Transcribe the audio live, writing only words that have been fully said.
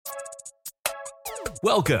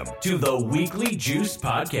Welcome to the Weekly Juice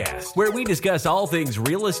Podcast, where we discuss all things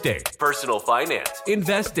real estate, personal finance,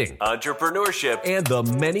 investing, entrepreneurship, and the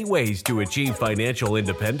many ways to achieve financial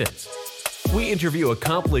independence. We interview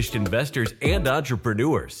accomplished investors and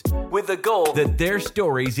entrepreneurs with the goal that their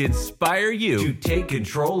stories inspire you to take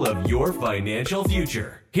control of your financial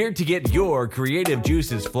future. Here to get your creative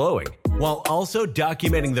juices flowing while also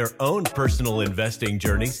documenting their own personal investing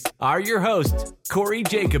journeys are your hosts, Corey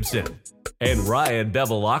Jacobson and Ryan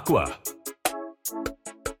Bevilacqua.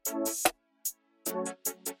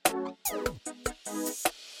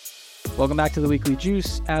 Welcome back to the Weekly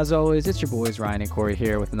Juice. As always, it's your boys Ryan and Corey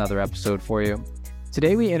here with another episode for you.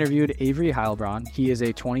 Today we interviewed Avery Heilbron. He is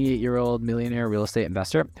a 28-year-old millionaire real estate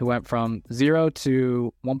investor who went from zero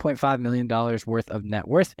to $1.5 million worth of net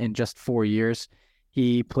worth in just 4 years.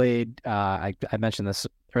 He played, I mentioned this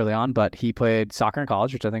early on, but he played soccer in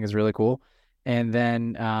college, which I think is really cool. And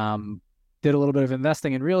then did a little bit of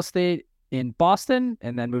investing in real estate in Boston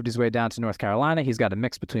and then moved his way down to North Carolina. He's got a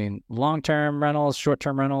mix between long-term rentals,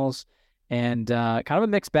 short-term rentals, and kind of a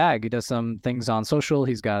mixed bag. He does some things on social.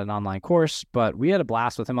 He's got an online course, but we had a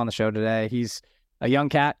blast with him on the show today. He's a young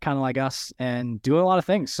cat, kind of like us, and doing a lot of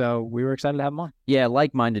things. So we were excited to have him on. Yeah,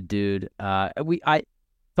 like-minded dude. I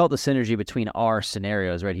felt the synergy between our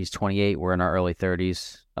scenarios, right? He's 28. We're in our early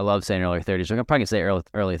 30s. I love saying early 30s. I'm probably going to say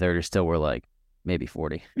early 30s. Still, we're like maybe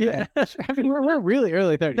 40. Yeah. I mean, we're really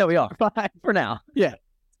early 30s. No, we are. For now. Yeah.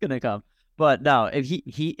 It's going to come. But no, if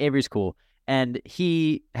Avery's cool. And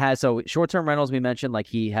he has, so short-term rentals, we mentioned, like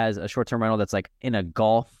he has a short-term rental that's like on a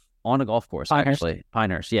golf course, actually.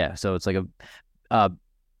 Pinehurst, yeah. So it's like a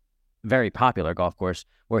very popular golf course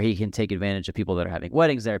where he can take advantage of people that are having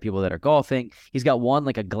weddings there, people that are golfing. He's got one,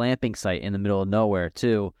 like a glamping site in the middle of nowhere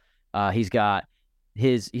too. He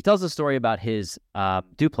tells a story about his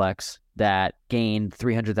duplex that gained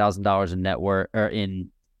 $300,000 in net worth or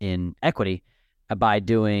in equity by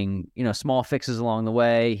doing, small fixes along the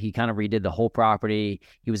way. He kind of redid the whole property.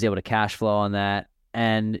 He was able to cash flow on that.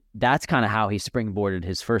 And that's kind of how he springboarded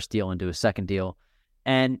his first deal into a second deal.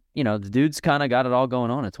 And, the dude's kind of got it all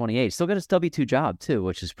going on at 28. Still got his W-2 job too,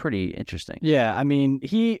 which is pretty interesting. Yeah. I mean,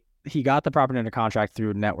 he got the property under contract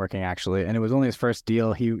through networking actually. And it was only his first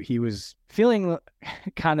deal. He was feeling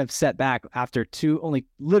kind of set back after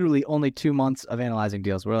literally only 2 months of analyzing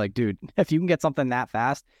deals. We're like, dude, if you can get something that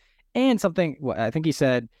fast, and something, I think he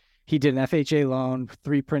said he did an FHA loan,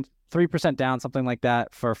 3% down, something like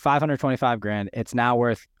that, for $525,000. It's now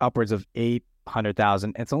worth upwards of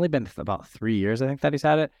 $800,000. It's only been about 3 years, I think, that he's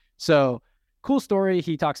had it. So cool story.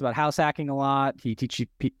 He talks about house hacking a lot. He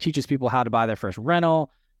teaches people how to buy their first rental.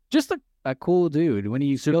 Just a cool dude. When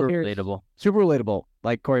you super relatable.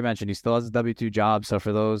 Like Corey mentioned, he still has his W-2 job. So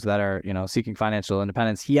for those that are seeking financial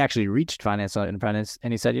independence, he actually reached financial independence,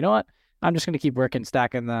 and he said, you know what? I'm just going to keep working,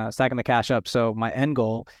 stacking the cash up. So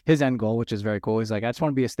his end goal, which is very cool. He's like, I just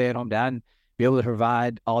want to be a stay-at-home dad and be able to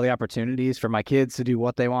provide all the opportunities for my kids to do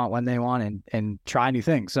what they want, when they want, and try new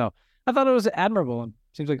things. So I thought it was admirable and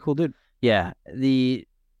seems like a cool dude. Yeah. The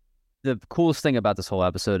coolest thing about this whole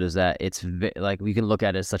episode is that it's like we can look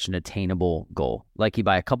at it as such an attainable goal. Like you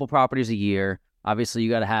buy a couple properties a year. Obviously,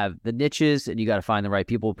 you got to have the niches and you got to find the right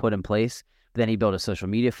people to put in place. But then he built a social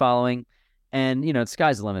media following. And, the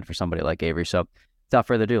sky's the limit for somebody like Avery. So without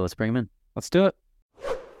further ado, let's bring him in. Let's do it.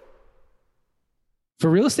 For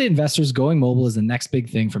real estate investors, going mobile is the next big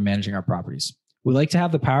thing for managing our properties. We like to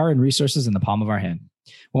have the power and resources in the palm of our hand.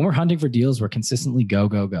 When we're hunting for deals, we're consistently go,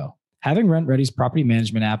 go, go. Having RentReady's property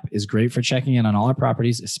management app is great for checking in on all our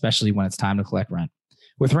properties, especially when it's time to collect rent.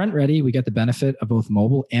 With RentReady, we get the benefit of both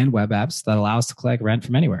mobile and web apps that allow us to collect rent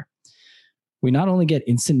from anywhere. We not only get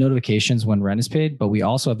instant notifications when rent is paid, but we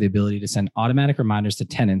also have the ability to send automatic reminders to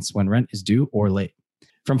tenants when rent is due or late.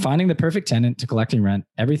 From finding the perfect tenant to collecting rent,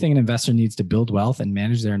 everything an investor needs to build wealth and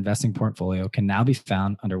manage their investing portfolio can now be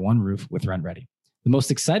found under one roof with RentReady. The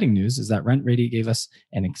most exciting news is that RentReady gave us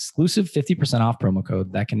an exclusive 50% off promo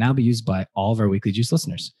code that can now be used by all of our Weekly Juice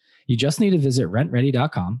listeners. You just need to visit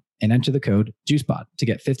rentready.com and enter the code JUICEPOD to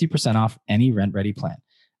get 50% off any RentReady plan.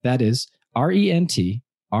 That is RentRedi.com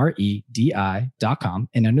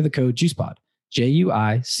and enter the code JUICEPOD,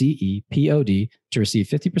 JUICEPOD, to receive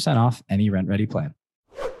 50% off any RentReady plan.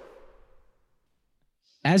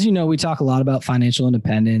 As you know, we talk a lot about financial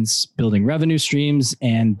independence, building revenue streams,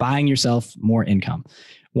 and buying yourself more income.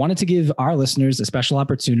 Wanted to give our listeners a special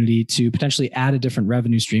opportunity to potentially add a different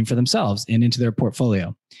revenue stream for themselves and into their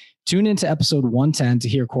portfolio. Tune into episode 110 to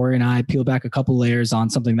hear Corey and I peel back a couple layers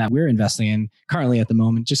on something that we're investing in currently at the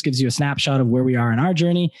moment. Just gives you a snapshot of where we are in our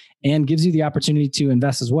journey and gives you the opportunity to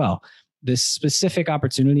invest as well. This specific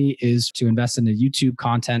opportunity is to invest in a YouTube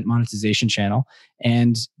content monetization channel.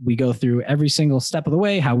 And we go through every single step of the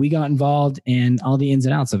way, how we got involved and all the ins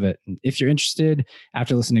and outs of it. If you're interested,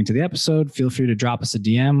 after listening to the episode, feel free to drop us a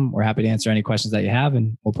DM. We're happy to answer any questions that you have,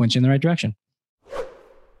 and we'll point you in the right direction.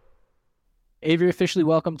 Avery, officially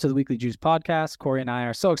welcome to the Weekly Juice podcast. Corey and I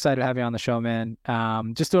are so excited to have you on the show, man.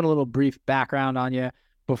 Just doing a little brief background on you.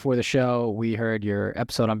 Before the show, we heard your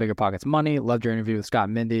episode on Bigger Pockets Money, loved your interview with Scott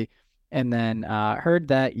and Mindy, and then heard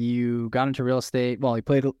that you got into real estate. Well, you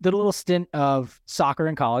did a little stint of soccer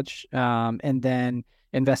in college, and then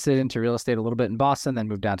invested into real estate a little bit in Boston, then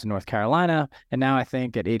moved down to North Carolina. And now I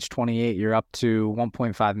think at age 28, you're up to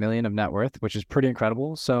 1.5 million of net worth, which is pretty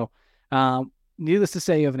incredible. So needless to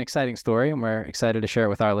say, you have an exciting story, and we're excited to share it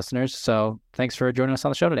with our listeners. So thanks for joining us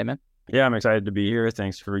on the show today, man. Yeah, I'm excited to be here.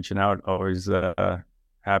 Thanks for reaching out. Always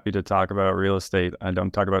happy to talk about real estate. I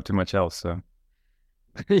don't talk about too much else, so.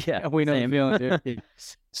 Yeah, we know the feeling, dude.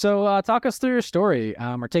 So talk us through your story,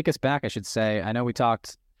 or take us back, I should say. I know we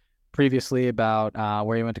talked previously about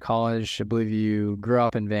where you went to college. I believe you grew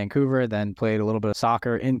up in Vancouver, then played a little bit of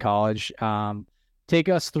soccer in college. Take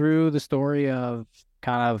us through the story of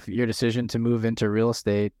kind of your decision to move into real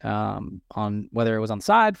estate, on whether it was on the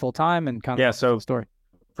side, full-time, and kind of the story.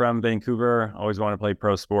 From Vancouver, always wanted to play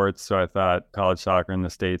pro sports, so I thought college soccer in the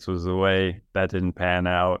States was the way. That didn't pan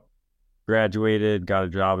out. Graduated, got a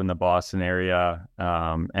job in the Boston area,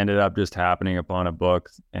 ended up just happening upon a book,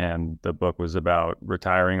 and the book was about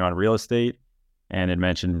retiring on real estate, and it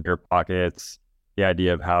mentioned Bigger Pockets, the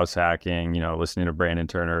idea of house hacking, listening to Brandon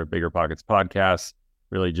Turner, Bigger Pockets podcast,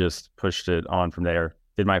 really just pushed it on from there.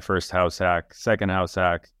 Did my first house hack, second house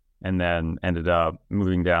hack, and then ended up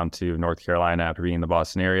moving down to North Carolina after being in the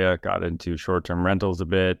Boston area, got into short-term rentals a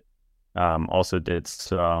bit. Also did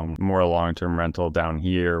some more long-term rental down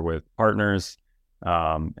here with partners.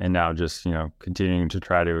 And now just, continuing to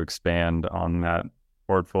try to expand on that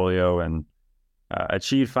portfolio and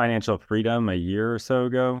achieved financial freedom a year or so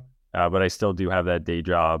ago. But I still do have that day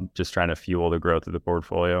job, just trying to fuel the growth of the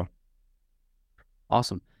portfolio.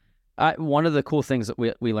 Awesome. One of the cool things that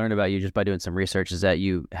we learned about you just by doing some research is that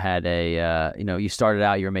you had you started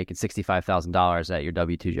out, you were making $65,000 at your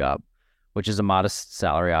W-2 job, which is a modest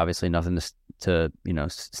salary, obviously nothing to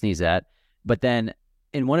sneeze at. But then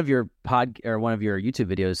in one of your one of your YouTube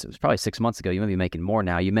videos, it was probably 6 months ago, you might be making more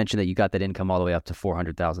now. You mentioned that you got that income all the way up to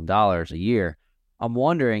 $400,000 a year. I'm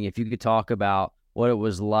wondering if you could talk about what it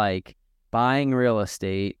was like buying real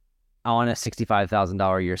estate on a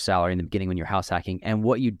 $65,000 a year salary in the beginning when you're house hacking, and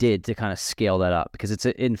what you did to kind of scale that up, because it's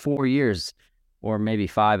in 4 years or maybe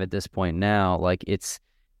 5 at this point now, like it's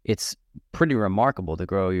pretty remarkable to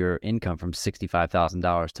grow your income from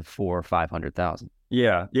 $65,000 to $400,000 or $500,000.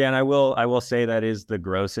 Yeah. And I will say that is the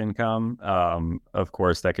gross income. Of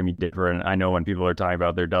course, that can be different. I know when people are talking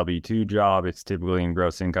about their W-2 job, it's typically in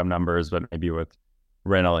gross income numbers, but maybe with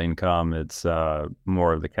rental income, it's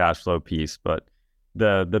more of the cash flow piece. But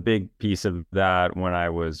the big piece of that when I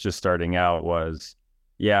was just starting out was,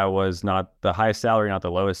 it was not the highest salary, not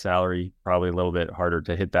the lowest salary, probably a little bit harder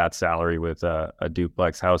to hit that salary with a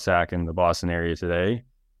duplex house hack in the Boston area today.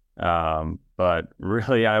 But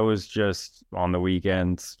really, I was just on the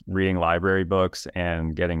weekends reading library books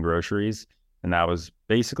and getting groceries. And that was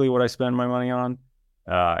basically what I spent my money on.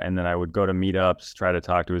 And then I would go to meetups, try to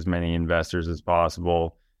talk to as many investors as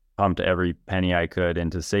possible, pumped every penny I could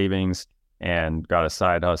into savings, and got a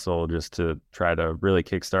side hustle just to try to really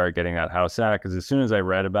kickstart getting that house hack. Because as soon as I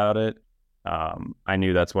read about it, I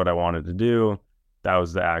knew that's what I wanted to do. That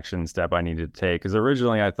was the action step I needed to take. Because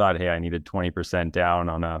originally I thought, hey, I needed 20% down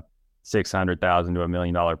on a $600,000 to $1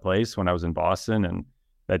 million place when I was in Boston, and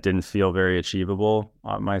that didn't feel very achievable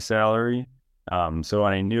on my salary. So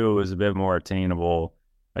when I knew it was a bit more attainable,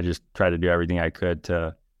 I just tried to do everything I could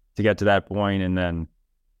to get to that point. And then,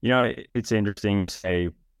 it's interesting to say,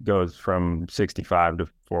 goes from 65 to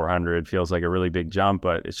 400 feels like a really big jump,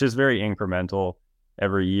 but it's just very incremental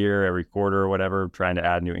every year, every quarter, or whatever, trying to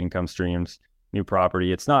add new income streams, new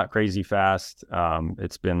property. It's not crazy fast.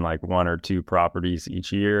 It's been like 1 or 2 properties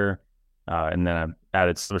each year. And then I've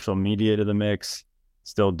added social media to the mix,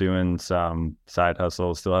 still doing some side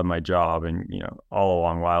hustles, still have my job, and, all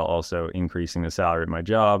along while also increasing the salary at my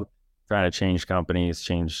job, trying to change companies,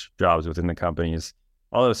 change jobs within the companies.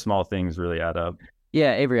 All those small things really add up.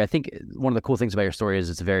 Yeah, Avery, I think one of the cool things about your story is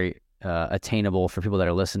it's very attainable for people that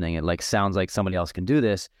are listening. It sounds like somebody else can do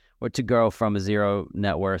this, or to grow from a zero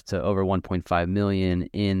net worth to over 1.5 million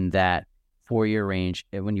in that 4-year range.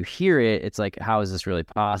 And when you hear it, it's like, how is this really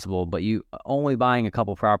possible? But you only buying a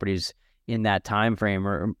couple properties in that time frame,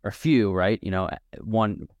 or few, right?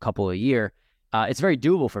 One couple a year, it's very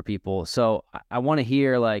doable for people. So I want to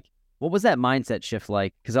hear, like, what was that mindset shift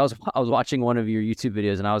like? Because I was watching one of your YouTube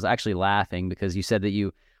videos and I was actually laughing because you said that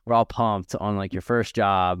you were all pumped on like your first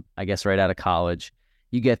job, I guess right out of college.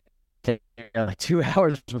 You get there like 2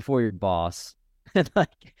 hours before your boss, and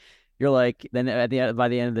like you're like, then by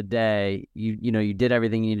the end of the day, you did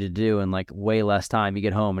everything you needed to do in like way less time. You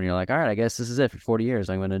get home and you're like, all right, I guess this is it for 40 years.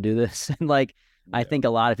 I'm going to do this. And like, I think a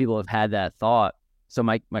lot of people have had that thought. So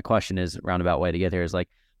my question is, roundabout way to get here is like,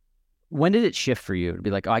 when did it shift for you to be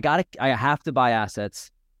like, oh, I have to buy assets.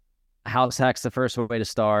 House hack's the first way to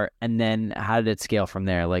start. And then how did it scale from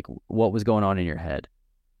there? Like, what was going on in your head?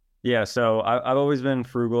 Yeah. So I've always been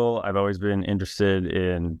frugal. I've always been interested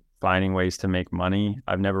in finding ways to make money.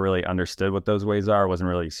 I've never really understood what those ways are. I wasn't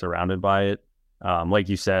really surrounded by it. Like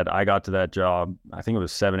you said, I got to that job, I think it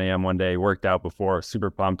was 7 a.m. one day, worked out before,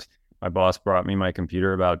 super pumped. My boss brought me my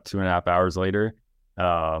computer about 2.5 hours later.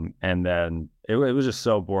 And then it was just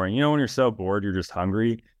so boring. When you're so bored, you're just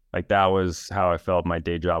hungry. Like that was how I felt my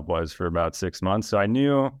day job was for about 6 months. So I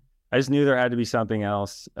just knew there had to be something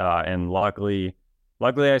else. And luckily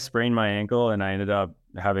I sprained my ankle and I ended up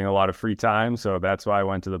having a lot of free time. So that's why I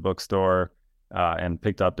went to the bookstore, and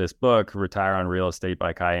picked up this book, Retire on Real Estate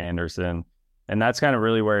by Kai Anderson. And that's kind of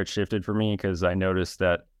really where it shifted for me, because I noticed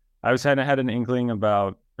that I was had an inkling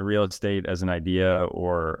about real estate as an idea,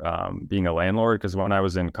 or being a landlord. Because when I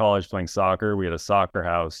was in college playing soccer, we had a soccer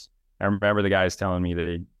house. I remember the guys telling me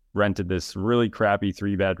they rented this really crappy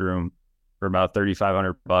 3-bedroom for about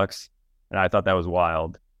 $3,500, and I thought that was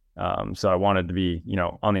wild. So I wanted to be,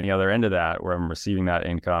 on the other end of that, where I'm receiving that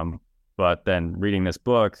income. But then reading this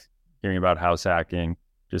book, hearing about house hacking,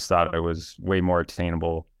 just thought it was way more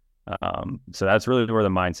attainable. So that's really where the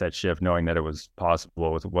mindset shift, knowing that it was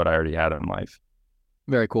possible with what I already had in life.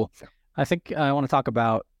 Very cool. I think I want to talk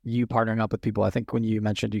about you partnering up with people. I think when you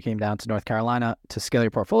mentioned you came down to North Carolina to scale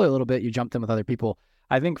your portfolio a little bit, you jumped in with other people.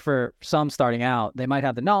 I think for some starting out, they might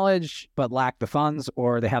have the knowledge but lack the funds,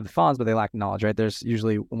 or they have the funds but they lack the knowledge, right? There's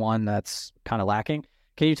usually one that's kind of lacking.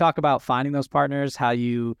 Can you talk about finding those partners, how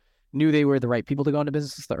you knew they were the right people to go into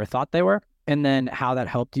business or thought they were, and then how that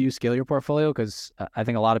helped you scale your portfolio? Because I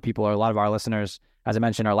think a lot of our listeners, as I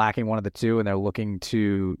mentioned, are lacking one of the two, and they're looking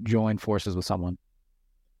to join forces with someone.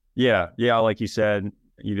 Yeah. Like you said,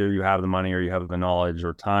 either you have the money or you have the knowledge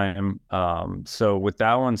or time. So with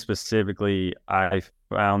that one specifically, I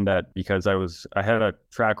found that because I had a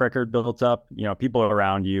track record built up, people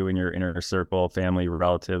around you in your inner circle, family,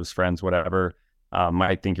 relatives, friends, whatever,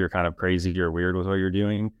 might think you're kind of crazy or weird with what you're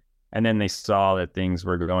doing. And then they saw that things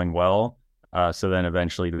were going well. So then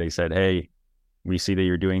eventually they said, hey, we see that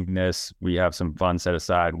you're doing this. We have some funds set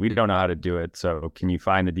aside. We don't know how to do it. So can you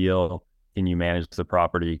find the deal? Can you manage the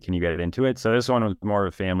property? Can you get into it? So this one was more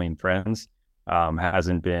of family and friends.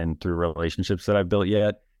 Hasn't been through relationships that I've built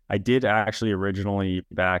yet. I did actually originally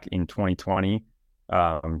back in 2020,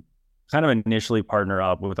 kind of initially partner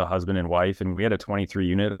up with a husband and wife, and we had a 23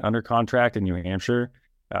 unit under contract in New Hampshire.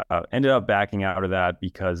 Ended up backing out of that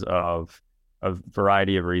because of a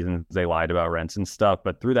variety of reasons. They lied about rents and stuff.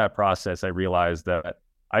 But through that process, I realized that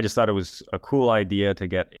I just thought it was a cool idea to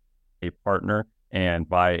get a partner and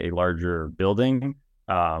buy a larger building.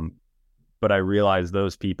 But I realized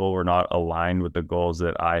those people were not aligned with the goals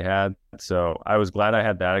that I had. So I was glad I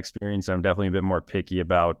had that experience. I'm definitely a bit more picky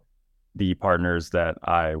about the partners that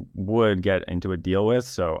I would get into a deal with.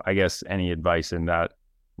 So I guess any advice in that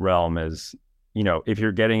realm is, if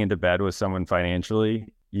you're getting into bed with someone financially,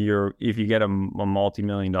 if you get a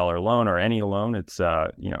multi-million-dollar loan or any loan, it's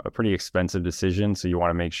a pretty expensive decision. So you want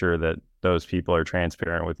to make sure that those people are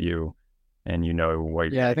transparent with you and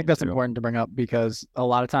what. Yeah, I think that's important to bring up, because a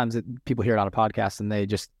lot of times people hear it on a podcast and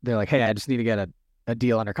they're like, hey, I just need to get a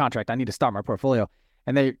deal under contract. I need to start my portfolio.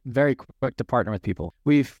 And they're very quick to partner with people.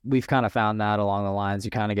 We've kind of found that along the lines, you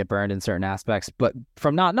kind of get burned in certain aspects, but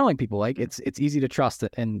from not knowing people, like it's easy to trust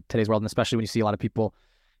in today's world. And especially when you see a lot of people,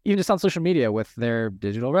 even just on social media with their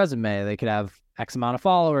digital resume, they could have X amount of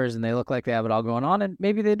followers and they look like they have it all going on, and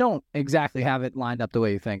maybe they don't exactly have it lined up the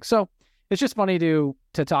way you think. So it's just funny to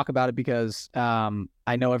talk about it, because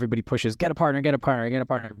I know everybody pushes, get a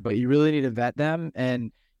partner, but you really need to vet them.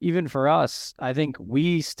 And even for us, I think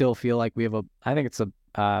we still feel like we have it's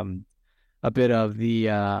a bit of the,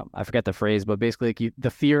 I forget the phrase, but basically like the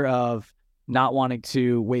fear of not wanting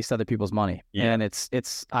to waste other people's money. Yeah. And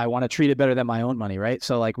it's, I want to treat it better than my own money. Right.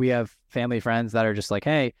 So like we have family, friends that are just like,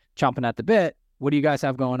 hey, chomping at the bit. What do you guys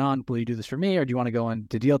have going on? Will you do this for me? Or do you want to go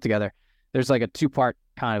into deal together? There's like a 2-part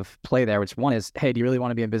kind of play there, which one is, hey, do you really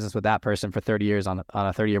want to be in business with that person for 30 years on a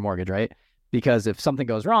 30-year mortgage, right? Because if something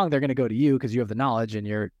goes wrong, they're going to go to you because you have the knowledge and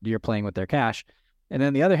you're playing with their cash. And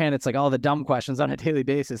then the other hand, it's like all the dumb questions on a daily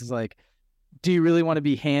basis is like, do you really want to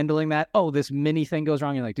be handling that? Oh, this mini thing goes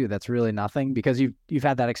wrong. You're like, dude, that's really nothing, because you've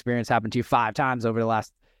had that experience happen to you 5 times over the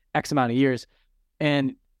last X amount of years.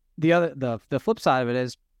 And the flip side of it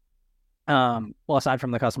is, well, aside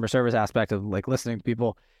from the customer service aspect of like listening to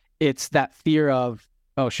people, it's that fear of,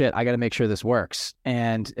 oh shit, I got to make sure this works,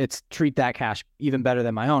 and it's treat that cash even better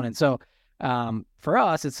than my own. And so for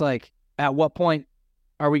us, it's like, at what point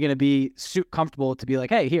are we going to be comfortable to be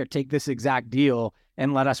like, hey, here, take this exact deal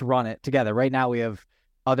and let us run it together? Right now, we have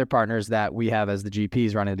other partners that we have as the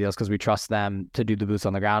GPs running the deals because we trust them to do the boots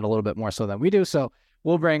on the ground a little bit more so than we do. So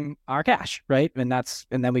we'll bring our cash, right? And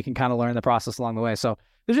then we can kind of learn the process along the way. So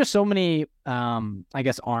there's just so many, I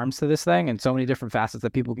guess, arms to this thing and so many different facets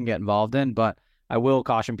that people can get involved in. But I will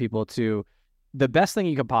caution people to, the best thing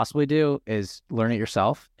you could possibly do is learn it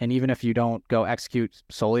yourself. And even if you don't go execute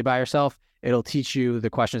solely by yourself, it'll teach you the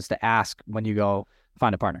questions to ask when you go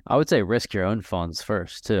find a partner. I would say risk your own funds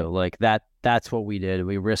first too. Like that's what we did.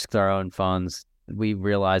 We risked our own funds. We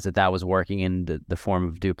realized that was working in the form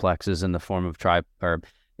of duplexes, in the form of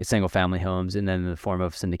single family homes, and then in the form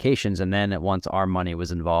of syndications. And then once our money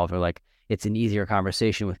was involved, we're like, it's an easier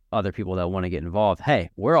conversation with other people that want to get involved. Hey,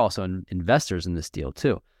 we're also investors in this deal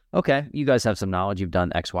too. Okay, you guys have some knowledge. You've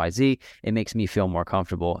done X, Y, Z. It makes me feel more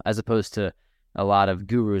comfortable, as opposed to a lot of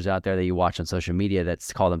gurus out there that you watch on social media that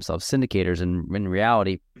call themselves syndicators. And in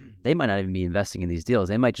reality, they might not even be investing in these deals.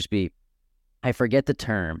 They might just be, I forget the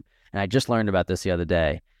term, and I just learned about this the other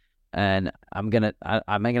day, and I'm gonna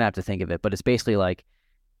have to think of it. But it's basically like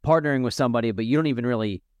partnering with somebody, but you don't even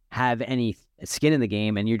really have any skin in the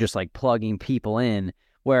game, and you're just like plugging people in.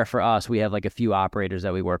 Where for us, we have like a few operators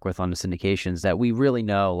that we work with on the syndications that we really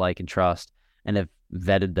know, like, and trust, and have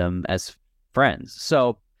vetted them as friends.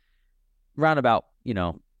 So roundabout,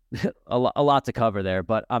 a lot to cover there,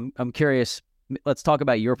 but I'm curious. Let's talk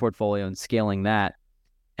about your portfolio and scaling that,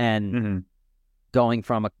 and going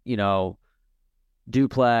from a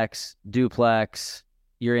duplex.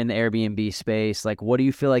 You're in the Airbnb space. Like, what do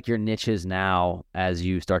you feel like your niche is now as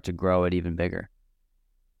you start to grow it even bigger?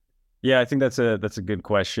 Yeah, I think that's a good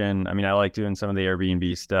question. I mean, I like doing some of the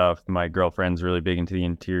Airbnb stuff. My girlfriend's really big into the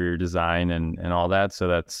interior design and all that, so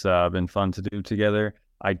that's been fun to do together.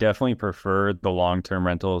 I definitely prefer the long-term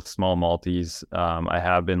rental, small multis. I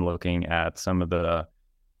have been looking at some of the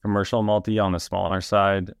commercial multi on the smaller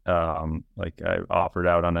side. Like I offered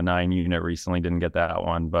out on a 9-unit recently, didn't get that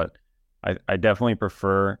one, but I definitely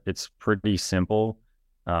prefer. It's pretty simple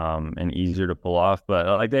and easier to pull off. But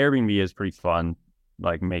like the Airbnb is pretty fun,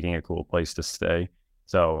 like making a cool place to stay.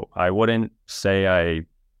 So I wouldn't say I,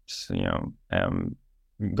 am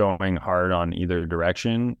going hard on either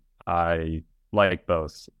direction. I like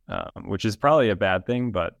both, which is probably a bad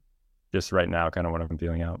thing, but just right now, kind of what I'm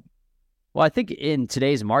feeling out. Well, I think in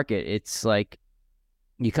today's market, it's like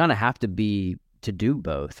you kind of have to do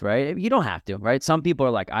both, right? You don't have to, right? Some people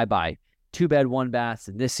are like, I buy 2-bed, 1-baths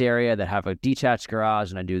in this area that have a detached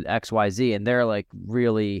garage, and I do X, Y, Z, and they're like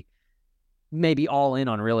really maybe all in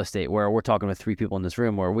on real estate, where we're talking with 3 people in this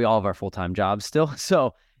room where we all have our full-time jobs still.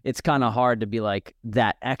 So it's kind of hard to be like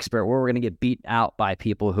that expert where we're going to get beat out by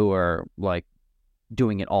people who are like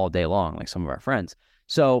doing it all day long, like some of our friends.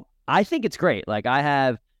 So I think it's great. Like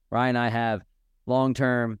Ryan and I have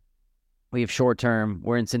long-term, we have short-term,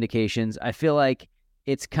 we're in syndications. I feel like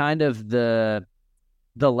it's kind of the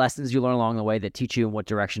lessons you learn along the way that teach you in what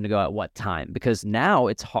direction to go at what time. Because now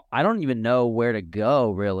I don't even know where to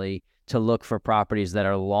go really to look for properties that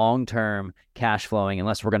are long-term cash flowing,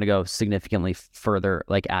 unless we're going to go significantly further,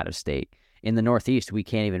 like out of state. In the Northeast, we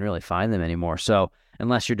can't even really find them anymore. So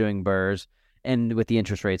unless you're doing BRRRRs, and with the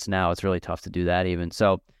interest rates now, it's really tough to do that even.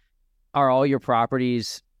 So are all your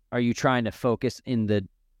properties, are you trying to focus in the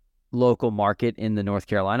local market, in the North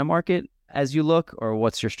Carolina market as you look, or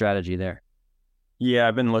what's your strategy there? Yeah,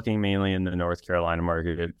 I've been looking mainly in the North Carolina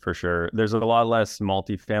market for sure. There's a lot less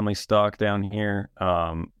multifamily stock down here.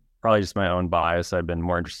 Probably just my own bias. I've been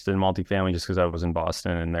more interested in multifamily just because I was in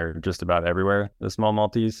Boston, and they're just about everywhere, the small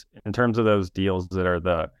multis. In terms of those deals that are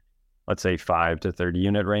the, let's say, 5 to 30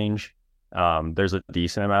 unit range, there's a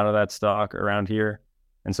decent amount of that stock around here.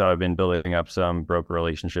 And so I've been building up some broker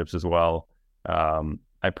relationships as well.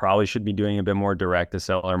 I probably should be doing a bit more direct to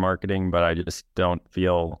seller marketing, but I just don't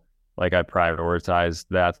feel like I prioritize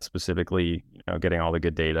that specifically, getting all the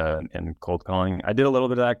good data and cold calling. I did a little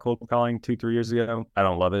bit of that cold calling 2-3 years ago. I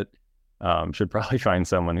don't love it. Should probably find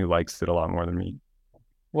someone who likes it a lot more than me.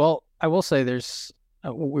 Well, I will say there's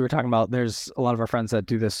we were talking about, there's a lot of our friends that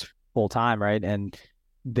do this full time, right? And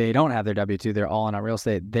they don't have their W-2. They're all in on real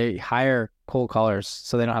estate. They hire cold callers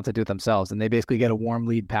so they don't have to do it themselves. And they basically get a warm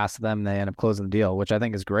lead passed to them and they end up closing the deal, which I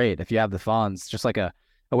think is great. If you have the funds, just like a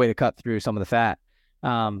way to cut through some of the fat.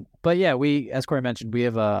 But yeah, as Corey mentioned, we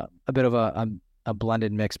have a bit of a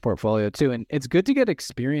blended mixed portfolio too. And it's good to get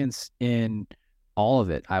experience in all of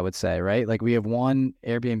it, I would say, right? Like we have one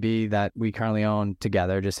Airbnb that we currently own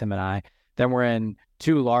together, just him and I. Then we're in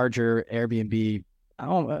two larger Airbnb, I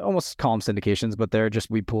don't almost call them syndications, but they're just,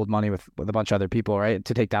 we pooled money with a bunch of other people, right,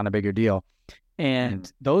 to take down a bigger deal.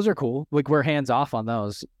 And those are cool. Like we're hands off on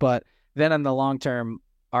those. But then in the long term,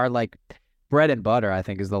 our like bread and butter, I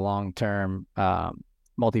think, is the long term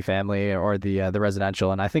multifamily or the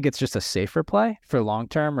residential. And I think it's just a safer play for long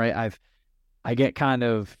term, right? I get kind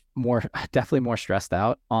of definitely more stressed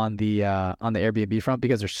out on the Airbnb front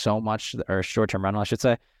because there's so much, or short-term rental, I should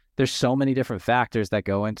say. There's so many different factors that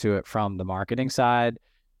go into it, from the marketing side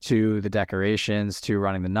to the decorations to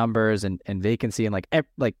running the numbers and vacancy, and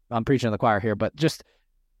like I'm preaching to the choir here, but just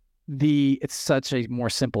it's such a more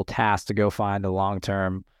simple task to go find a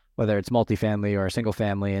long-term, whether it's multifamily or a single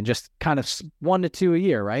family, and just kind of 1 to 2 a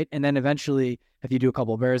year, right? And then eventually, if you do a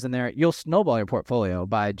couple of bears in there, you'll snowball your portfolio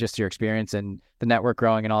by just your experience and the network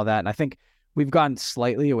growing and all that. And I think we've gotten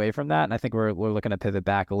slightly away from that, and I think we're looking to pivot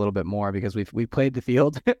back a little bit more because we've played the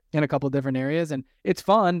field in a couple of different areas, and it's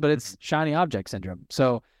fun, but it's shiny object syndrome.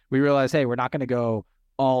 So we realized, hey, we're not going to go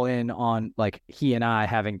all in on like he and I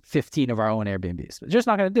having 15 of our own Airbnbs. We're just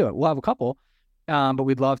not going to do it. We'll have a couple, but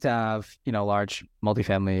we'd love to have large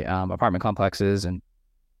multifamily apartment complexes and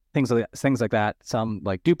things like that. Some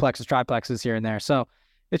like duplexes, triplexes here and there. So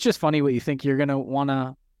it's just funny what you think you're going to want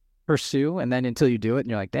to pursue, and then until you do it and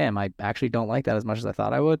you're like, damn, I actually don't like that as much as I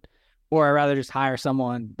thought I would, or I'd rather just hire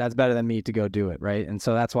someone that's better than me to go do it, right? And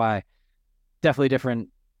so that's why definitely different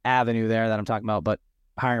avenue there that I'm talking about, but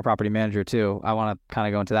hiring a property manager too. I want to kind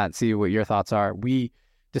of go into that and see what your thoughts are. We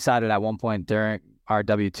decided at one point during our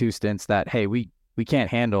W-2 stints that, hey, we can't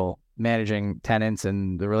handle managing tenants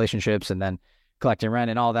and the relationships and then collecting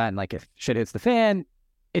rent and all that, and like if shit hits the fan,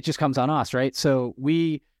 it just comes on us, right? So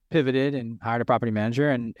we pivoted and hired a property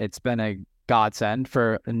manager, and it's been a godsend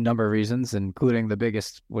for a number of reasons, including the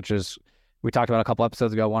biggest, which is we talked about a couple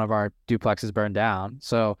episodes ago, one of our duplexes burned down.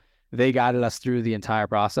 So they guided us through the entire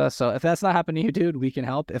process. So if that's not happened to you, dude, we can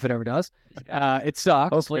help if it ever does. It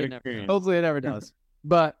sucks. Hopefully it never does.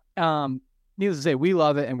 But needless to say, we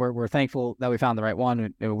love it, and we're thankful that we found the right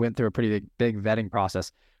one. It went through a pretty big vetting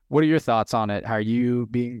process. What are your thoughts on it? How are you,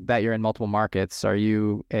 being that you're in multiple markets, are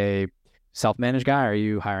you a self-managed guy, or are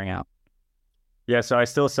you hiring out? Yeah, so I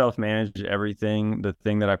still self-manage everything. The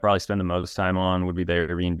thing that I probably spend the most time on would be the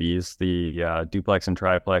Airbnbs, the duplex and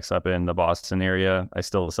triplex up in the Boston area. I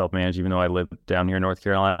still self-manage, even though I live down here in North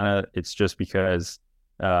Carolina. It's just because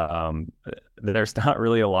there's not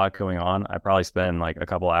really a lot going on. I probably spend like a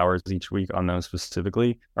couple hours each week on those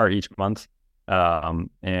specifically, or each month.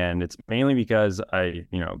 And it's mainly because I,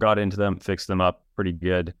 got into them, fixed them up pretty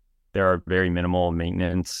good. There are very minimal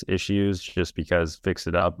maintenance issues just because fixed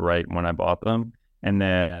it up right when I bought them. And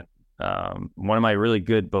then one of my really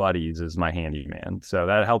good buddies is my handyman. So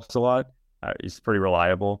that helps a lot. He's pretty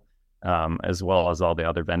reliable, as well as all the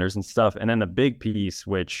other vendors and stuff. And then the big piece,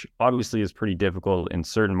 which obviously is pretty difficult in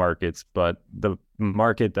certain markets, but the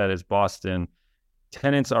market that is Boston,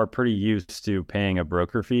 tenants are pretty used to paying a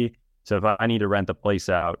broker fee. So if I need to rent the place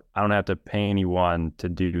out, I don't have to pay anyone to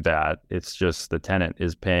do that. It's just the tenant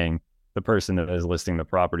is paying the person that is listing the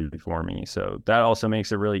property for me. So that also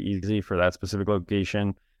makes it really easy for that specific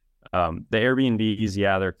location. The Airbnbs,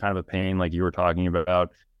 yeah, they're kind of a pain, like you were talking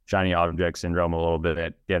about, shiny object syndrome a little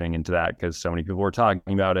bit, getting into that because so many people were talking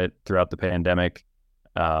about it throughout the pandemic.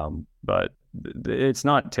 But it's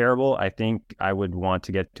not terrible. I think I would want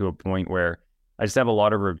to get to a point where I just have a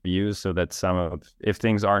lot of reviews so that if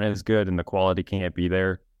things aren't as good and the quality can't be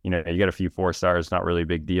there, you get a few 4 stars, not really a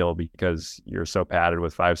big deal because you're so padded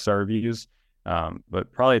with 5-star reviews.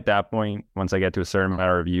 But probably at that point, once I get to a certain amount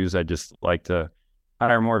of reviews, I just like to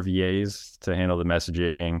hire more VAs to handle the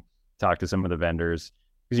messaging, talk to some of the vendors.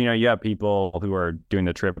 Because, you have people who are doing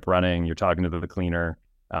the trip running, you're talking to the cleaner,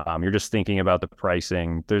 you're just thinking about the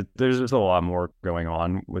pricing. There's just a lot more going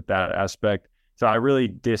on with that aspect. So I really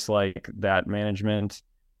dislike that management.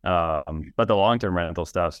 But the long-term rental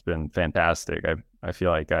stuff's been fantastic. I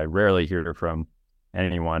feel like I rarely hear from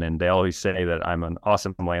anyone, and they always say that I'm an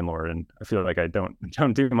awesome landlord, and I feel like I don't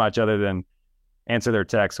do much other than answer their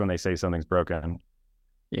texts when they say something's broken.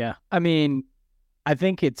 Yeah. I mean, I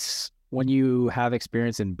think it's when you have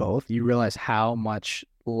experience in both, you realize how much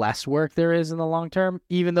less work there is in the long term,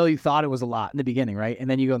 even though you thought it was a lot in the beginning, right? And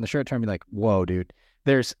then you go in the short term, you're like, whoa, dude,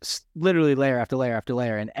 there's literally layer after layer after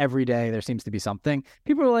layer, and every day there seems to be something.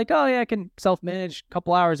 People are like, oh yeah, I can self-manage a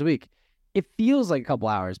couple hours a week. It feels like a couple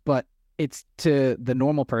hours, but it's to the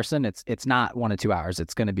normal person, it's not 1 to 2 hours.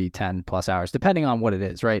 It's going to be 10 plus hours, depending on what it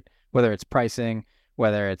is, right? Whether it's pricing,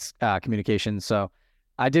 whether it's communication. So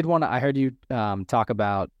I heard you talk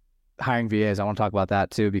about hiring VAs. I want to talk about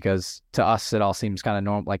that too, because to us, it all seems kind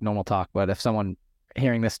of normal talk. But if someone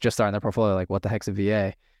hearing this just starting their portfolio, like, what the heck's a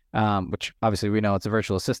VA? Which obviously we know it's a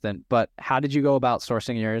virtual assistant, but how did you go about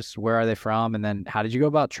sourcing yours? Where are they from? And then how did you go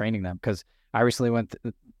about training them? Because I recently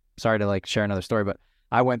sorry to like share another story, but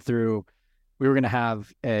I went through, we were going to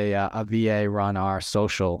have a VA run our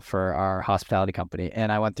social for our hospitality company.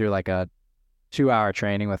 And I went through like a 2-hour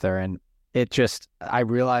training with her, and I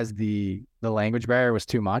realized the language barrier was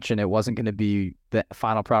too much, and it wasn't going to be the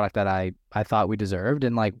final product that I thought we deserved.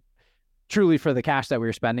 And like, truly, for the cash that we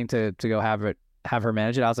were spending to go have her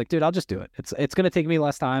manage it, I was like, dude, I'll just do it. It's going to take me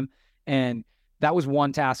less time. And that was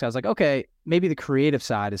one task. I was like, okay, maybe the creative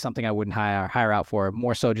side is something I wouldn't hire out for.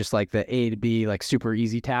 More so just like the A to B, like super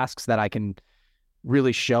easy tasks that I can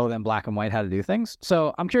really show them black and white how to do things.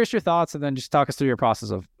 So I'm curious your thoughts, and then just talk us through your process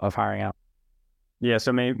of hiring out. Yeah,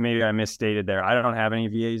 so maybe I misstated there. I don't have any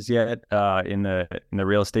VAs yet in the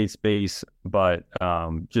real estate space, but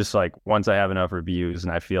just like once I have enough reviews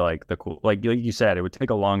and I feel like like you said, it would take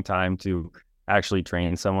a long time to actually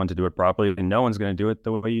train someone to do it properly, and no one's going to do it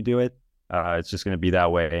the way you do it. It's just going to be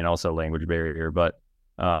that way, and also language barrier. But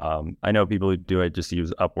I know people who do it just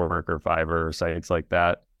use Upwork or Fiverr or sites like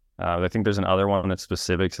that. I think there's another one that's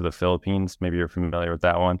specific to the Philippines. Maybe you're familiar with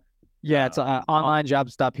that one. Yeah, it's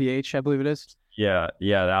onlinejobs.ph, I believe it is. Yeah,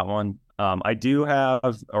 that one. I do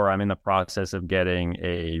have, or I'm in the process of getting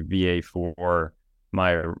a VA for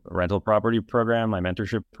my rental property program, my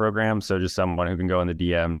mentorship program. So just someone who can go in the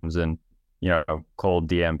DMs and, cold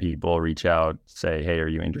DM people, reach out, say, hey, are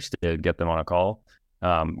you interested? Get them on a call.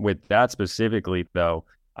 With that specifically, though,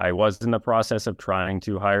 I was in the process of trying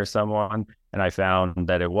to hire someone, and I found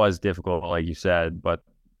that it was difficult, like you said. But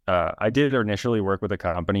I did initially work with a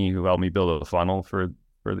company who helped me build a funnel for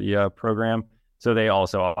the program. So they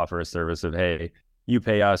also offer a service of, hey, you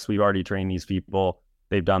pay us. We've already trained these people.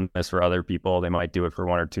 They've done this for other people. They might do it for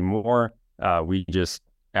 1 or 2 more. We just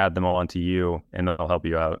add them all onto you, and they'll help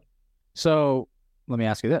you out. So let me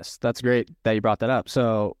ask you this. That's great that you brought that up.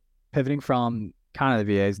 So pivoting from kind of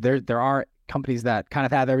the VAs, there are companies that kind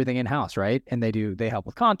of have everything in-house, right? And they help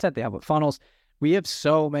with content, they help with funnels. We have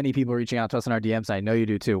so many people reaching out to us in our DMs. I know you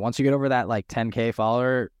do too. Once you get over that like 10K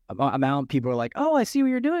follower amount, people are like, oh, I see what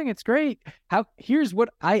you're doing. It's great. Here's what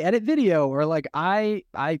I edit video, or like I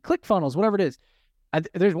click funnels, whatever it is.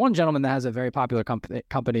 There's one gentleman that has a very popular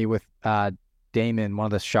company with Damon, one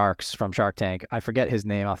of the sharks from Shark Tank. I forget his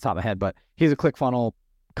name off the top of my head, but he's a ClickFunnels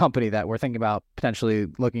company that we're thinking about potentially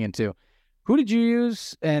looking into. Who did you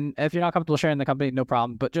use? And if you're not comfortable sharing the company, no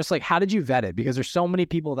problem. But just like, how did you vet it? Because there's so many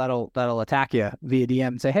people that'll attack you via DM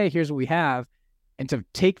and say, hey, here's what we have. And to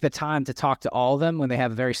take the time to talk to all of them when they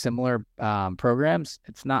have very similar programs,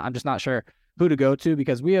 I'm just not sure who to go to,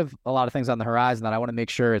 because we have a lot of things on the horizon that I want to make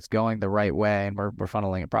sure it's going the right way and we're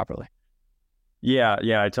funneling it properly. Yeah,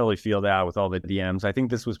 I totally feel that with all the DMs. I think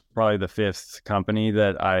this was probably the 5th company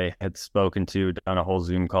that I had spoken to, done a whole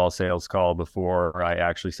Zoom call, sales call before I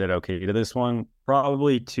actually said okay to this one.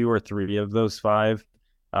 Probably 2 or 3 of those 5,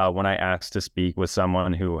 when I asked to speak with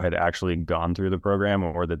someone who had actually gone through the program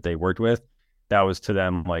or that they worked with, that was to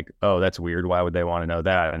them like, oh, that's weird. Why would they want to know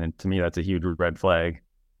that? And to me, that's a huge red flag.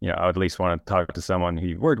 I would at least want to talk to someone who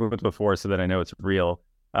you've worked with before so that I know it's real.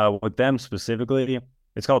 With them specifically,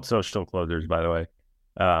 it's called Social Closers, by the way.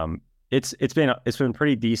 It's been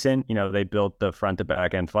pretty decent. They built the front to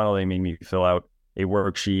back end funnel. They made me fill out a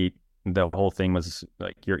worksheet. The whole thing was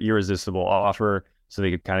like your irresistible offer, so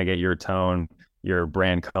they could kind of get your tone, your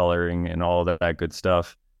brand coloring, and all of that good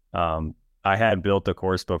stuff. I had built the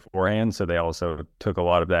course beforehand, so they also took a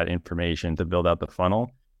lot of that information to build out the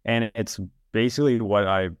funnel. And it's basically what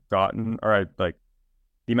I've gotten, or like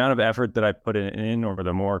the amount of effort that I put in, or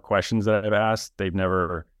the more questions that I've asked, they've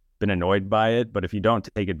never been annoyed by it. But if you don't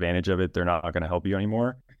take advantage of it, they're not going to help you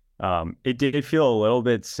anymore. It did feel a little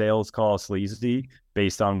bit sales call sleazy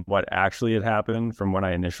based on what actually had happened from when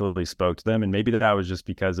I initially spoke to them. And maybe that was just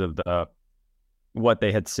because of what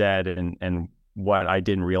they had said and what I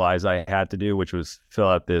didn't realize I had to do, which was fill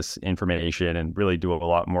out this information and really do a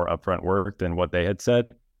lot more upfront work than what they had said.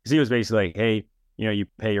 Because he was basically like, hey, you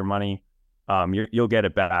pay your money, you'll get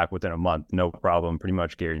it back within a month, no problem, pretty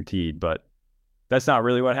much guaranteed. But that's not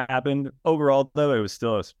really what happened. Overall, though, it was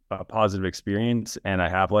still a positive experience, and I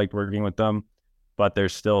have liked working with them. But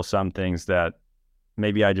there's still some things that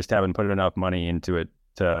maybe I just haven't put enough money into it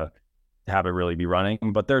to have it really be running.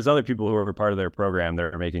 But there's other people who are part of their program that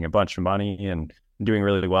are making a bunch of money and doing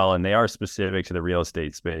really well, and they are specific to the real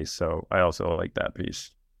estate space. So I also like that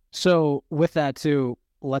piece. So with that too,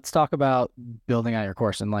 let's talk about building out your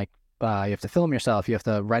course. And like, you have to film yourself, you have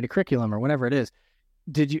to write a curriculum or whatever it is.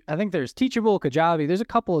 I think there's Teachable, Kajabi. There's a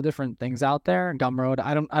couple of different things out there. Gumroad.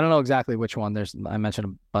 I don't know exactly which one. I mentioned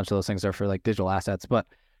a bunch of those things are for like digital assets, but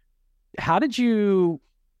how did you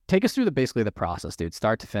take us through basically the process, dude,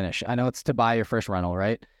 start to finish? I know it's to buy your first rental,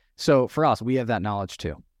 right? So for us, we have that knowledge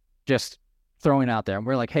too. Just throwing out there. And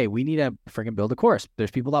we're like, hey, we need to freaking build a course.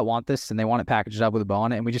 There's people that want this and they want it packaged up with a bow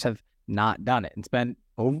on it. And we just have not done it. It's been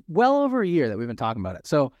well over a year that we've been talking about it.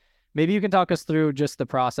 So maybe you can talk us through just the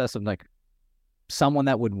process of like someone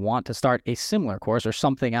that would want to start a similar course or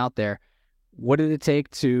something out there. What did it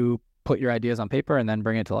take to put your ideas on paper and then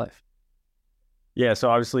bring it to life? Yeah, so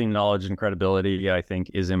obviously knowledge and credibility, I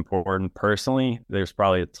think, is important. Personally, there's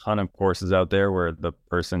probably a ton of courses out there where the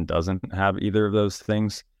person doesn't have either of those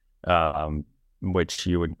things, which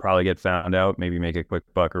you would probably get found out, maybe make a quick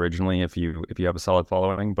buck originally if you have a solid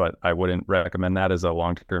following, but I wouldn't recommend that as a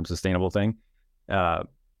long-term sustainable thing.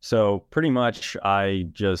 So pretty much I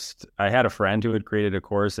had a friend who had created a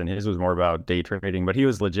course, and his was more about day trading, but he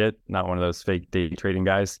was legit, not one of those fake day trading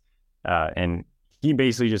guys. And he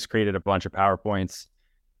basically just created a bunch of PowerPoints,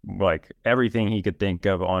 like everything he could think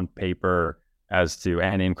of on paper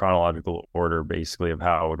and in chronological order, basically, of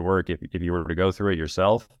how it would work if you were to go through it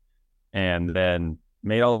yourself, and then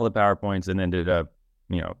made all the PowerPoints, and then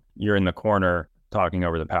you're in the corner talking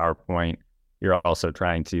over the PowerPoint. You're also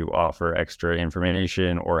trying to offer extra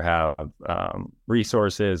information or have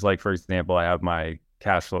resources. Like, for example, I have my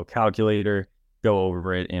cash flow calculator, go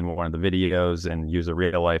over it in one of the videos and use a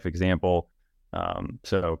real life example.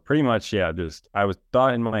 So pretty much, yeah, I was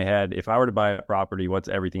thought in my head, if I were to buy a property, what's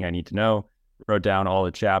everything I need to know? Wrote down all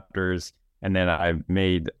the chapters, and then I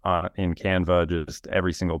made in Canva just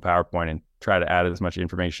every single PowerPoint and try to add as much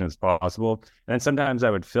information as possible. And then sometimes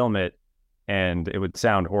I would film it and it would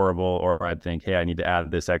sound horrible, or I'd think, hey, I need to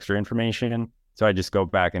add this extra information. So I just go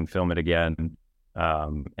back and film it again,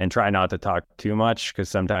 and try not to talk too much, because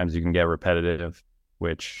sometimes you can get repetitive,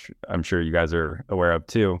 which I'm sure you guys are aware of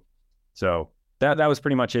too. So that was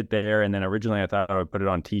pretty much it there. And then originally I thought I would put it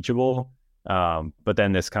on Teachable, but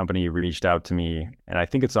then this company reached out to me, and I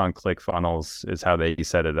think it's on ClickFunnels is how they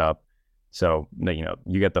set it up. So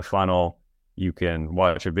you get the funnel, you can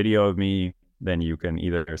watch a video of me, then you can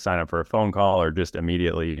either sign up for a phone call or just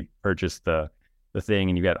immediately purchase the thing,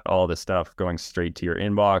 and you get all the stuff going straight to your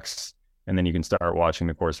inbox, and then you can start watching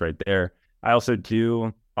the course right there. I also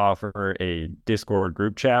do offer a Discord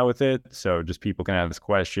group chat with it, so just people can ask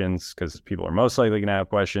questions, because people are most likely going to have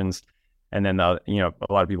questions. And then a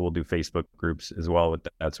lot of people will do Facebook groups as well with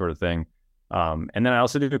that sort of thing. And then I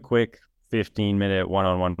also do a quick 15-minute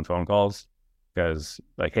one-on-one phone calls, because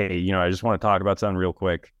like, hey, I just want to talk about something real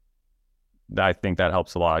quick. I think that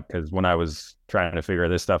helps a lot, because when I was trying to figure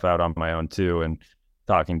this stuff out on my own too, and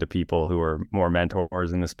talking to people who are more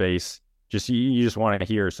mentors in the space, you just want to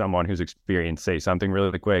hear someone who's experienced say something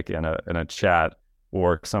really quick in a chat,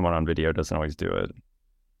 or someone on video doesn't always do it.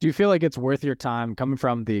 Do you feel like it's worth your time coming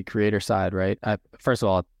from the creator side, right? First of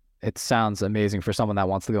all, it sounds amazing for someone that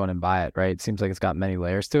wants to go in and buy it, right? It seems like it's got many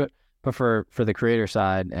layers to it. But for the creator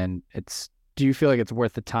side, do you feel like it's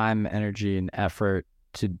worth the time, energy, and effort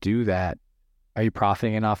to do that? Are you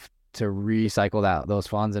profiting enough to recycle those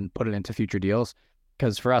funds and put it into future deals?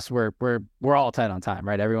 Because for us, we're all tight on time,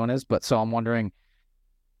 right? Everyone is. But so I'm wondering,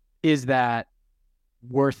 is that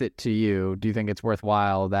worth it to you? Do you think it's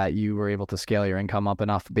worthwhile that you were able to scale your income up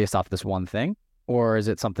enough based off this one thing? Or is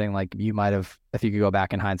it something like you might have, if you could go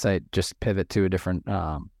back in hindsight, just pivot to a different,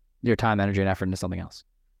 your time, energy, and effort into something else?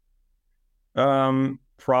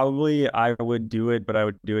 Probably I would do it, but I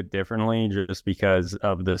would do it differently, just because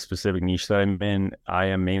of the specific niche that I'm in. I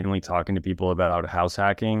am mainly talking to people about house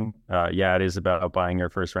hacking. Yeah, it is about buying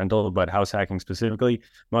your first rental, but house hacking specifically,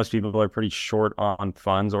 most people are pretty short on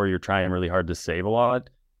funds, or you're trying really hard to save a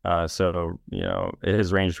lot. So it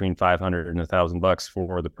has ranged between $500 and $1,000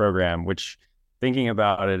 for the program, which, thinking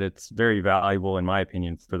about it, it's very valuable in my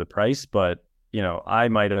opinion for the price. But I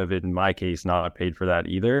might have, in my case, not paid for that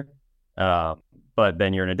either. But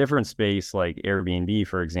then you're in a different space, like Airbnb,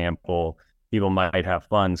 for example. People might have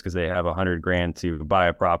funds because they have $100,000 to buy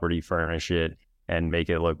a property, furnish it, and make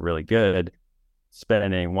it look really good,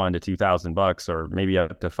 spending $1,000 to $2,000, or maybe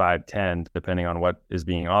up to $5,000, depending on what is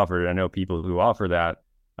being offered. I know people who offer that.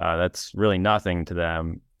 That's really nothing to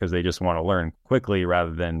them, because they just want to learn quickly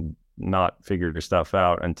rather than not figure their stuff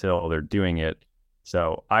out until they're doing it.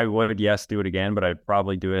 So I would, yes, do it again, but I'd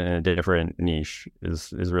probably do it in a different niche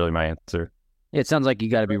is really my answer. It sounds like you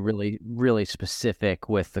got to be really, really specific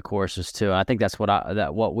with the courses too. I think that's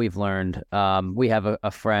what we've learned. We have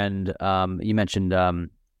a friend. You mentioned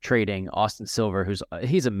trading, Austin Silver,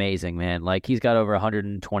 he's amazing, man. Like he's got over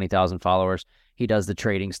 120,000 followers. He does the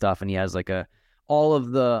trading stuff, and he has like all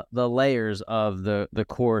of the layers of the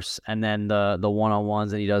course, and then the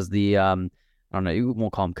one-on-ones, and he does the I don't know, you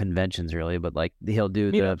won't call them conventions really, but like he'll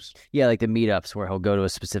do meetups. Like the meetups where he'll go to a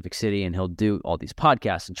specific city and he'll do all these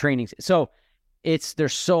podcasts and trainings. So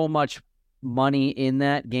there's so much money in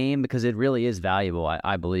that game because it really is valuable,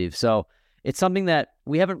 I believe. So it's something that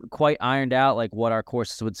we haven't quite ironed out, like what our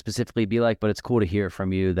courses would specifically be like, but it's cool to hear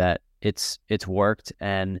from you that it's worked,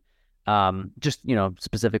 and just,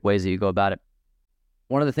 specific ways that you go about it.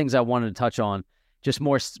 One of the things I wanted to touch on, just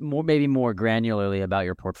more maybe more granularly about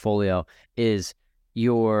your portfolio, is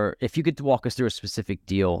if you could walk us through a specific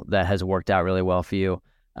deal that has worked out really well for you.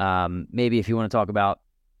 Maybe if you want to talk about,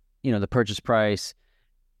 the purchase price,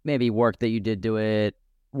 maybe work that you did do it,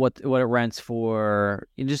 what it rents for,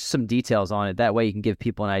 just some details on it. That way you can give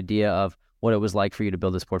people an idea of what it was like for you to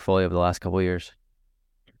build this portfolio over the last couple of years.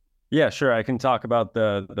 Yeah, sure. I can talk about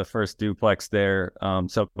the first duplex there.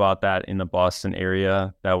 So bought that in the Boston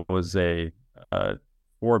area. That was a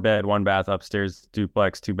 4-bed, 1-bath upstairs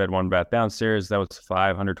duplex, 2-bed, 1-bath downstairs. That was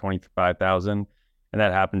 $525,000, and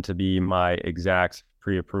that happened to be my exact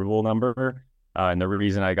pre-approval number. And the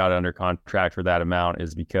reason I got under contract for that amount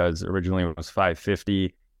is because originally it was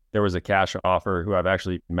 $550. There was a cash offer who I've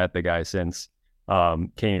actually met the guy since,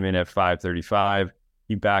 came in at $535.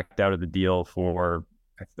 He backed out of the deal for,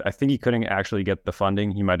 I think he couldn't actually get the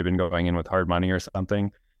funding. He might have been going in with hard money or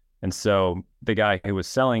something. And so the guy who was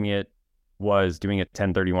selling it was doing a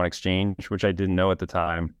 1031 exchange, which I didn't know at the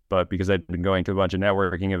time. But because I'd been going to a bunch of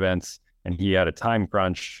networking events and he had a time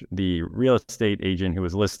crunch, the real estate agent who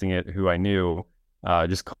was listing it, who I knew,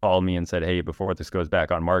 just called me and said, hey, before this goes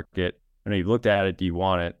back on market, and he looked at it, do you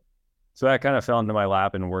want it? So that kind of fell into my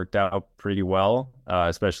lap and worked out pretty well,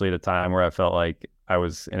 especially at a time where I felt like I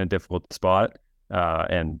was in a difficult spot.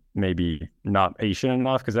 And maybe not patient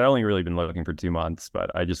enough, because I'd only really been looking for 2 months,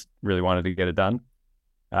 but I just really wanted to get it done.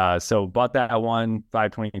 So bought that one,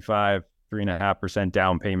 $525, 3.5%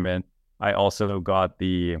 down payment. I also got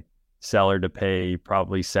the seller to pay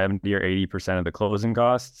probably 70 or 80% of the closing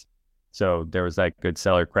costs. So there was that good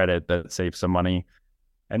seller credit that saved some money.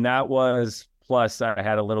 And that was, plus I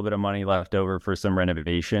had a little bit of money left over for some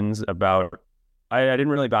renovations. I didn't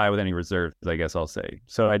really buy with any reserves, I guess I'll say.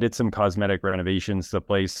 So I did some cosmetic renovations to the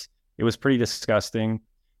place. It was pretty disgusting,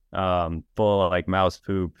 full of like mouse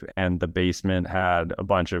poop, and the basement had a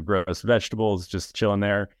bunch of gross vegetables just chilling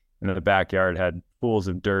there. And then the backyard had pools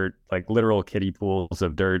of dirt, like literal kiddie pools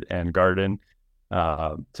of dirt and garden.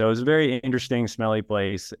 So it was a very interesting, smelly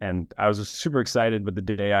place. And I was super excited, but the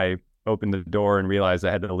day I opened the door and realized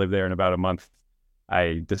I had to live there in about a month,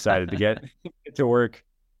 I decided to get to work.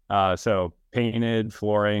 So painted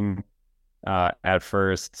flooring at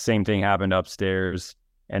first. Same thing happened upstairs.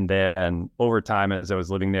 And then over time, as I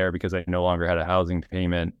was living there, because I no longer had a housing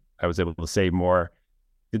payment, I was able to save more.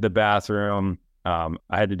 Did the bathroom. I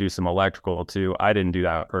had to do some electrical too. I didn't do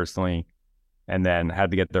that personally. And then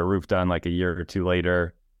had to get the roof done like a year or two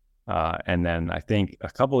later. And then I think a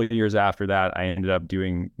couple of years after that, I ended up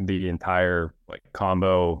doing the entire like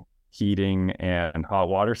combo heating and hot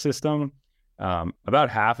water system. About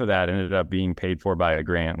half of that ended up being paid for by a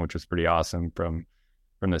grant, which was pretty awesome from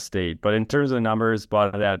the state. But in terms of the numbers,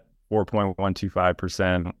 bought it at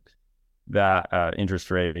 4.125%, that interest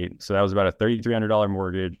rate. So that was about a $3,300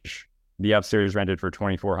 mortgage. The upstairs rented for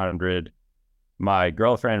 $2,400. My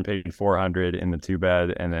girlfriend paid $400 in the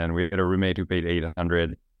 2-bed, and then we had a roommate who paid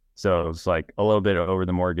 $800. So it was like a little bit over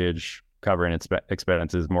the mortgage, covering its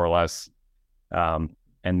expenses more or less.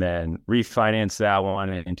 And then refinanced that one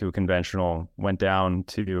into a conventional, went down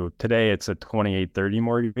to, today it's a 2830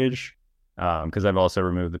 mortgage, because I've also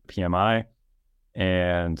removed the PMI,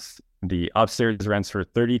 and the upstairs rents for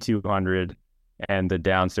 $3,200 and the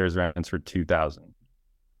downstairs rents for $2,000.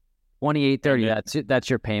 2830. That's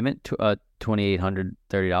your payment to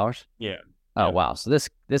 $2,830. Yeah. Oh, yeah. Wow. So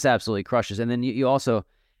this absolutely crushes. And then you also,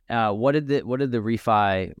 what did the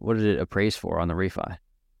refi? What did it appraise for on the refi?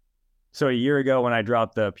 So a year ago when I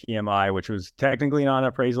dropped the PMI, which was technically not an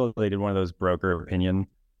appraisal, they did one of those broker opinion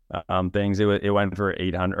things. It went for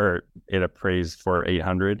 800, or it appraised for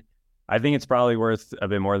 800. I think it's probably worth a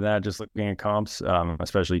bit more than that, just looking at comps,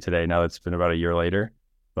 especially today, now that it's been about a year later.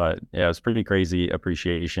 But yeah, it's pretty crazy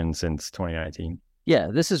appreciation since 2019. Yeah,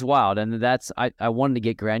 this is wild. And I wanted to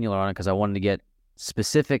get granular on it because I wanted to get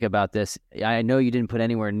specific about this. I know you didn't put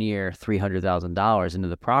anywhere near $300,000 into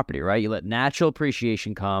the property, right? You let natural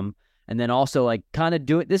appreciation come, and then also like kind of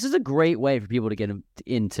do it. This is a great way for people to get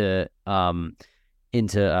into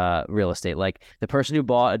real estate. Like the person who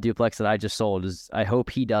bought a duplex that I just sold I hope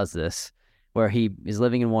he does this, where he is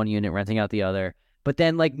living in one unit, renting out the other, but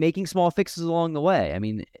then like making small fixes along the way. I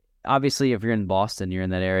mean, obviously if you're in Boston, you're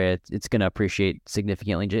in that area, it's going to appreciate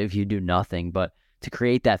significantly if you do nothing, but to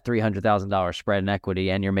create that $300,000 spread in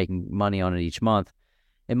equity and you're making money on it each month,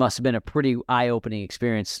 it must have been a pretty eye-opening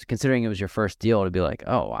experience considering it was your first deal to be like,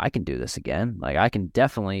 oh, I can do this again. Like I can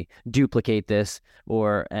definitely duplicate this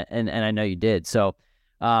and I know you did. So,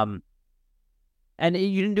 and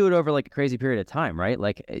you didn't do it over like a crazy period of time, right?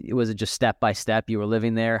 Like was it just step by step? You were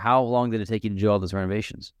living there. How long did it take you to do all those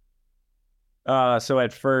renovations? So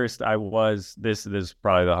at first this is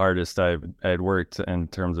probably the hardest I had worked in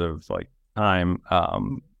terms of like time,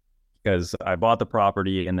 because I bought the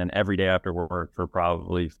property and then every day after work for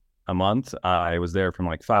probably a month, I was there from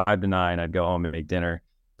like 5 to 9. I'd go home and make dinner,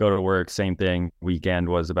 go to work, same thing. Weekend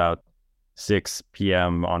was about 6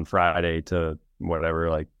 p.m. on Friday to whatever,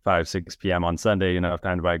 like 6 p.m. on Sunday, enough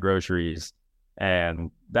time to buy groceries. And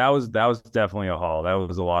that was definitely a haul. That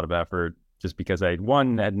was a lot of effort just because I,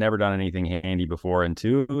 one, had never done anything handy before, and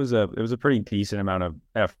two, it was a pretty decent amount of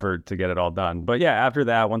effort to get it all done. But yeah, after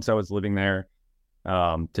that, once I was living there,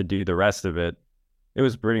 to do the rest of it, it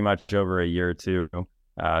was pretty much over a year or two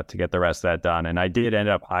to get the rest of that done. And I did end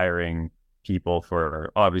up hiring people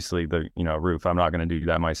for obviously the roof. I'm not going to do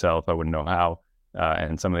that myself. I wouldn't know how,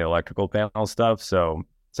 and some of the electrical panel stuff. So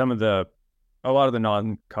a lot of the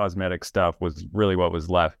non-cosmetic stuff was really what was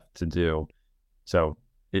left to do. So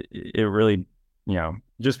it really,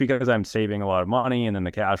 just because I'm saving a lot of money and then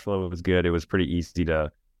the cash flow was good, it was pretty easy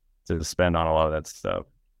to spend on a lot of that stuff.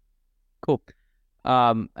 Cool.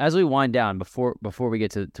 As we wind down, before we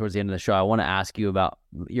get towards the end of the show, I want to ask you about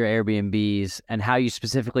your Airbnbs and how you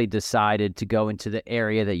specifically decided to go into the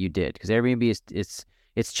area that you did. Because Airbnb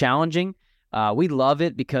it's challenging. We love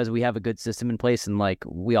it because we have a good system in place, and like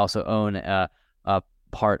we also own a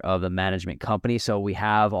part of the management company, so we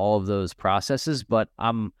have all of those processes. But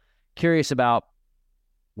I'm curious about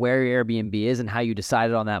where your Airbnb is and how you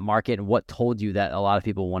decided on that market, and what told you that a lot of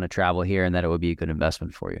people want to travel here and that it would be a good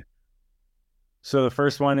investment for you. So the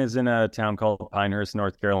first one is in a town called Pinehurst,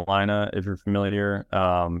 North Carolina. If you're familiar,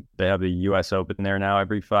 they have the U.S. Open there now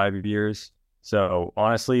every 5 years. So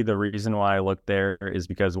honestly, the reason why I looked there is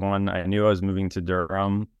because, one, I knew I was moving to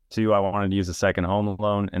Durham. 2, I wanted to use a second home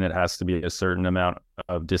loan, and it has to be a certain amount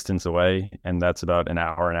of distance away, and that's about an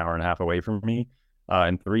hour and a half away from me.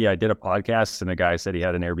 And 3, I did a podcast, and the guy said he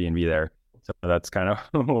had an Airbnb there. So that's kind of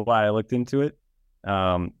why I looked into it.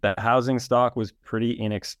 That housing stock was pretty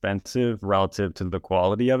inexpensive relative to the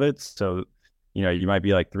quality of it. So, you might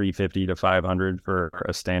be like $350 to $500 for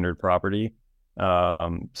a standard property.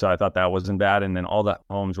 So I thought that wasn't bad. And then all the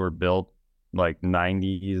homes were built like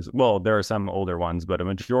 90s. Well, there are some older ones, but a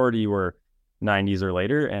majority were 90s or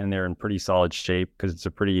later, and they're in pretty solid shape because it's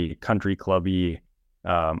a pretty country clubby,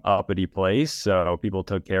 uppity place. So people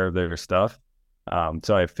took care of their stuff.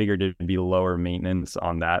 So I figured it'd be lower maintenance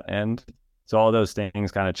on that end. So all those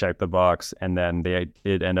things kind of checked the box. And then they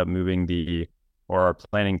did end up are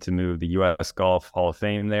planning to move the U.S. Golf Hall of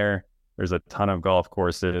Fame there. There's a ton of golf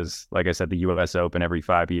courses. Like I said, the U.S. Open every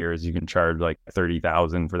 5 years, you can charge like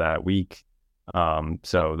 $30,000 for that week.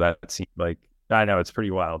 So that seems like, I know it's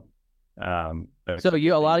pretty wild. So you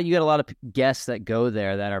get a lot of guests that go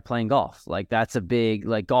there that are playing golf. Like that's a big,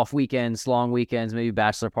 like golf weekends, long weekends, maybe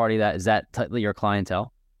bachelor party. Is that your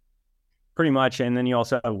clientele? Pretty much. And then you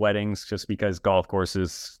also have weddings, just because golf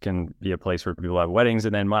courses can be a place where people have weddings.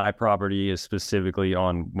 And then my property is specifically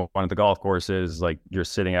on one of the golf courses. Like you're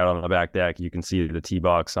sitting out on the back deck, you can see the tee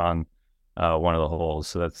box on one of the holes.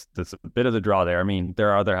 So that's a bit of the draw there. I mean, there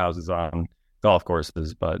are other houses on golf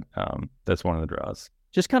courses, but that's one of the draws.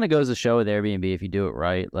 Just kind of goes to show with Airbnb, if you do it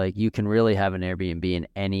right, like you can really have an Airbnb in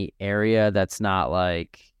any area that's not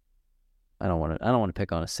like, I don't want to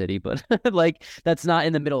pick on a city, but like that's not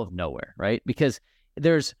in the middle of nowhere, right? Because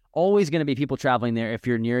there's always going to be people traveling there. If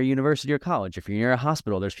you're near a university or college, if you're near a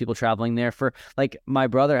hospital, there's people traveling there for, like, my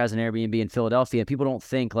brother has an Airbnb in Philadelphia, and people don't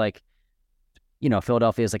think like,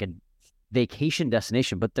 Philadelphia is like a vacation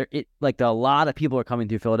destination, but a lot of people are coming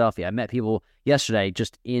through Philadelphia. I met people yesterday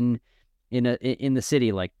just in the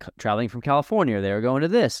city, like traveling from California. They were going to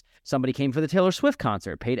this. Somebody came for the Taylor Swift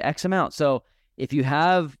concert, paid X amount. So if you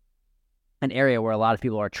have an area where a lot of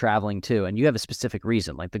people are traveling to, and you have a specific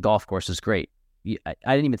reason, like the golf course is great. I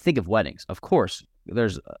didn't even think of weddings. Of course,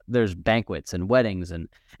 there's banquets and weddings and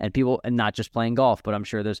people, and not just playing golf, but I'm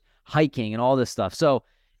sure there's hiking and all this stuff. So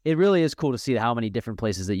it really is cool to see how many different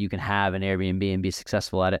places that you can have an Airbnb and be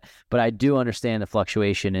successful at it. But I do understand the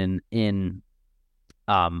fluctuation in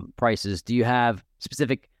prices. Do you have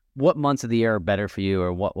specific, what months of the year are better for you,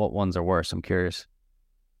 or what ones are worse? I'm curious.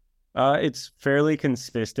 It's fairly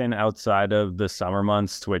consistent outside of the summer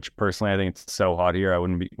months, which personally I think it's so hot here I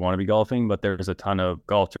wouldn't want to be golfing, but there's a ton of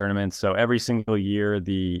golf tournaments. So every single year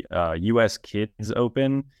the U.S. Kids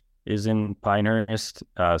Open is in Pinehurst,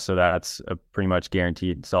 so that's a pretty much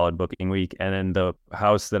guaranteed solid booking week. And then the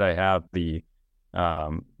house that I have, the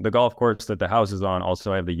golf course that the house is on,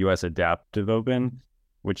 also I have the U.S. Adaptive Open,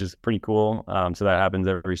 which is pretty cool. So that happens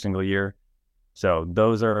every single year. So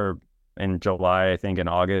those are in July. I think in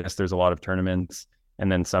August there's a lot of tournaments,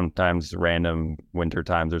 and then sometimes random winter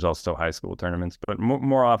times there's also high school tournaments. But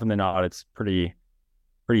more often than not, it's pretty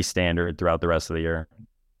standard throughout the rest of the year.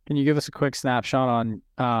 Can you give us a quick snapshot on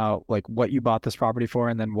like what you bought this property for,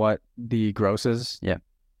 and then what the gross is? Yeah,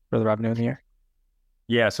 for the revenue in the year.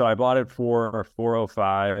 Yeah, so I bought it for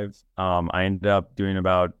 $405. I ended up doing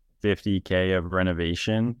about $50K of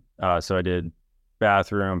renovation. So I did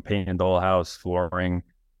bathroom, painted the whole house, flooring,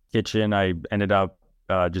 kitchen. I ended up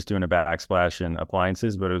just doing a backsplash and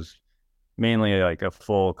appliances, but it was mainly like a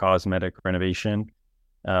full cosmetic renovation.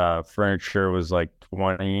 Furniture was like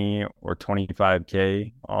 20 or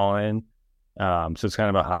 25K all in. So it's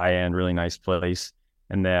kind of a high end, really nice place.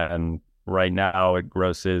 And then right now it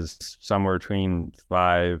grosses somewhere between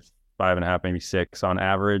 5.5, maybe 6 on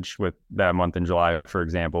average. With that month in July, for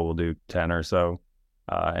example, we'll do 10 or so.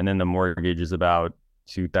 And then the mortgage is about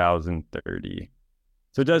 $2,030.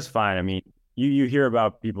 So it does fine. I mean, you hear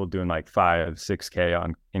about people doing like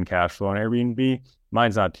 5-6K in cash flow on Airbnb.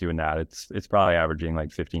 Mine's not doing that. It's probably averaging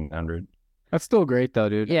like 1,500. That's still great though,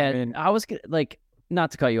 dude. Yeah, I mean, I was like,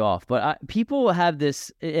 not to cut you off, but people have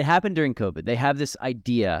this. It happened during COVID. They have this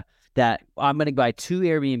idea that I'm going to buy 2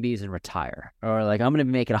 Airbnbs and retire, or like I'm going to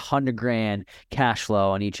be making $100,000 cash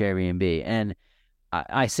flow on each Airbnb. And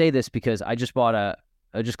I say this because I just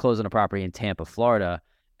closed on a property in Tampa, Florida.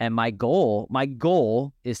 And my goal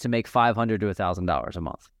is to make $500 to $1,000 a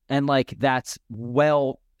month. And like, it's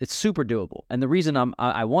super doable. And the reason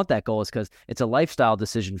I want that goal is because it's a lifestyle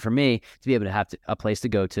decision for me to be able to have a place to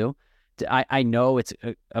go to. I know it's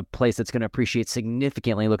a place that's going to appreciate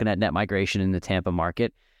significantly, looking at net migration in the Tampa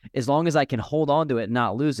market. As long as I can hold on to it and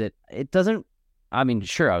not lose it, I mean,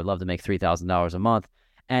 sure, I would love to make $3,000 a month.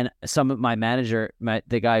 And some of my manager,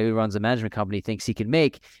 the guy who runs the management company, thinks he can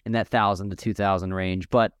make in that $1,000 to $2,000 range,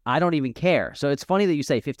 but I don't even care. So it's funny that you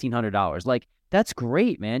say $1,500. Like, that's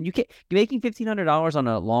great, man. Making $1,500 on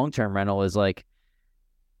a long-term rental is like,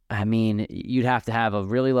 I mean, you'd have to have a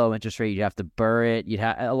really low interest rate. You'd have to burr it.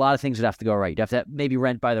 A lot of things would have to go right. You'd have to maybe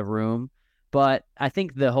rent by the room. But I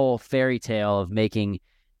think the whole fairy tale of making,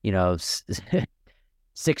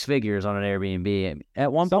 6 figures on an Airbnb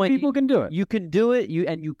at one point, some people can do it. You can do it.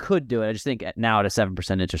 You could do it. I just think now at a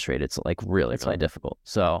 7% interest rate, it's like really difficult.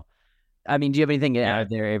 So, I mean, do you have anything to add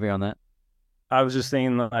there, Avery, on that? I was just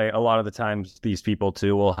saying, like, a lot of the times these people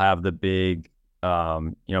too will have the big,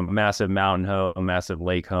 massive mountain home, massive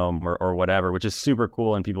lake home, or whatever, which is super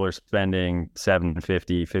cool. And people are spending $750,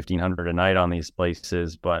 $1,500 a night on these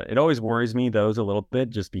places. But it always worries me, those a little bit,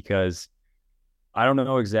 just because I don't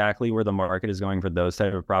know exactly where the market is going for those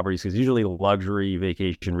type of properties, because usually luxury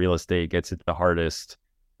vacation real estate gets it the hardest.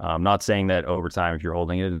 Not saying that over time, if you're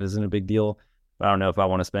holding it, it isn't a big deal. But I don't know if I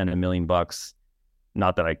want to spend $1 million,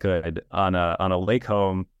 not that I could, on a lake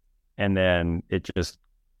home, and then it just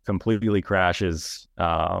completely crashes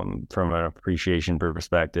from an appreciation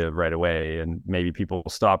perspective right away. And maybe people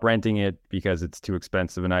stop renting it because it's too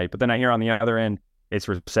expensive a night. But then I hear on the other end, it's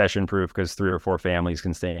recession proof because 3 or 4 families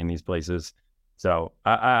can stay in these places. So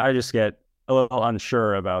I just get a little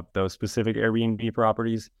unsure about those specific Airbnb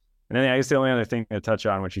properties. And then I guess the only other thing to touch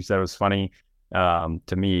on, which you said was funny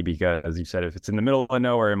to me, because as you said, if it's in the middle of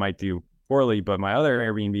nowhere, it might do poorly. But my other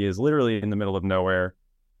Airbnb is literally in the middle of nowhere.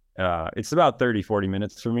 It's about 30-40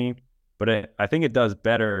 minutes for me, but I think it does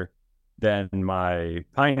better than my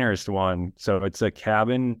Pinehurst one. So it's a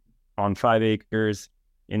cabin on 5 acres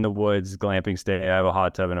in the woods, glamping stay. I have a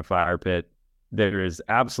hot tub and a fire pit. There is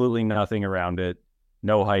absolutely nothing around it,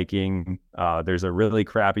 no hiking. There's a really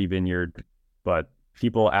crappy vineyard, but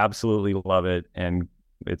people absolutely love it, and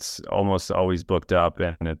it's almost always booked up.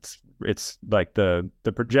 And it's like the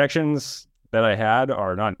projections that I had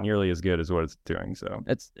are not nearly as good as what it's doing. So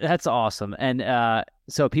that's awesome. And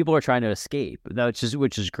so people are trying to escape,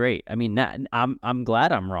 which is great. I mean, I'm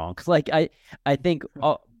glad I'm wrong, 'cause like I think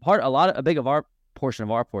a big of our portion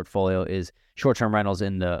of our portfolio is short-term rentals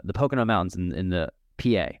in the Pocono Mountains in the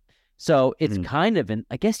PA. So it's kind of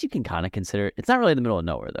I guess you can kind of consider it. It's not really in the middle of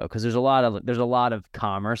nowhere though, because there's a lot of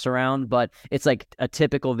commerce around, but it's like a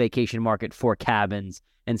typical vacation market for cabins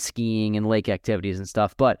and skiing and lake activities and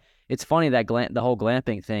stuff. But it's funny that the whole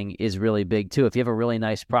glamping thing is really big too. If you have a really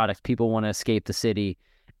nice product, people want to escape the city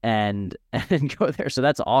and go there. So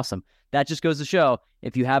that's awesome. That just goes to show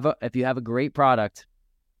if you have a great product,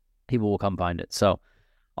 people will come find it. So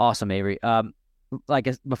awesome, Avery.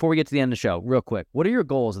 Before we get to the end of the show, real quick, what are your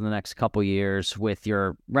goals in the next couple years with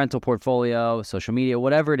your rental portfolio, social media,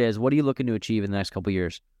 whatever it is? What are you looking to achieve in the next couple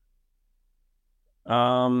years?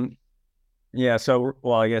 Yeah. So,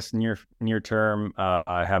 well, I guess near term,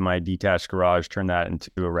 I have my detached garage, turn that into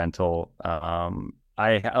a rental.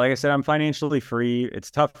 Like I said, I'm financially free.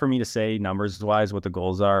 It's tough for me to say numbers wise what the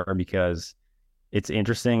goals are because it's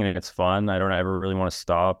interesting and it's fun. I don't ever really want to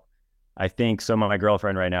stop. I think some of my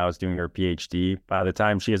girlfriend right now is doing her PhD. By the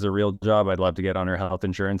time she has a real job, I'd love to get on her health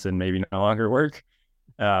insurance and maybe no longer work.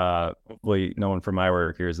 Hopefully no one from my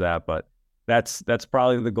work hears that, but that's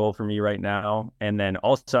probably the goal for me right now. And then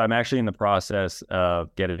also I'm actually in the process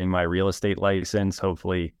of getting my real estate license,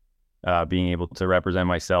 hopefully being able to represent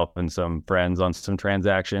myself and some friends on some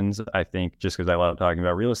transactions. I think just because I love talking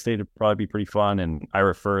about real estate, it'd probably be pretty fun. And I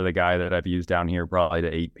refer the guy that I've used down here probably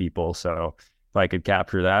to 8 people. So if I could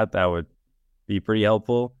capture that, that would be pretty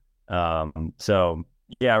helpful. So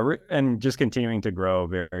yeah, and just continuing to grow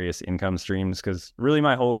various income streams, because really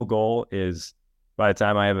my whole goal is by the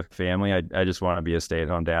time I have a family, I just want to be a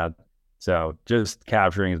stay-at-home dad. So just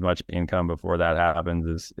capturing as much income before that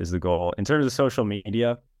happens is the goal. In terms of social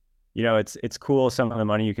media, it's cool some of the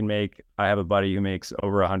money you can make. I have a buddy who makes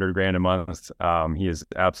over $100,000 a month. He is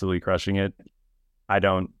absolutely crushing it.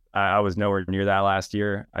 I was nowhere near that last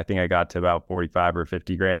year. I think I got to about 45 or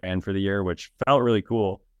 50 grand for the year, which felt really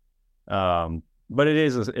cool. But it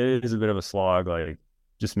is a bit of a slog, like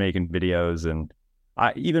just making videos. And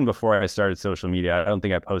even before I started social media, I don't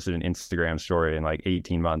think I posted an Instagram story in like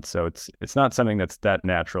 18 months. So it's not something that's that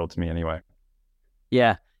natural to me anyway.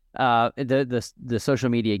 Yeah. The social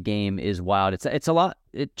media game is wild. It's a lot.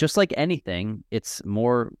 Just like anything, it's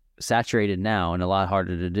more saturated now and a lot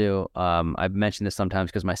harder to do. I've mentioned this sometimes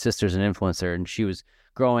because my sister's an influencer and she was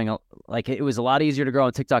growing, like it was a lot easier to grow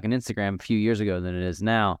on TikTok and Instagram a few years ago than it is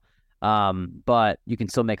now. But you can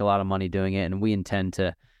still make a lot of money doing it, and we intend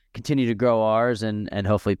to continue to grow ours and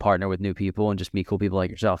hopefully partner with new people and just meet cool people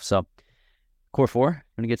like yourself. So core 4,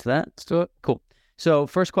 gonna get to that. Let's do it. Cool. So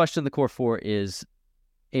first question of the core 4 is,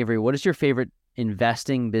 Avery, what is your favorite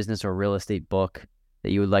investing, business, or real estate book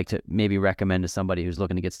that you would like to maybe recommend to somebody who's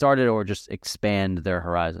looking to get started or just expand their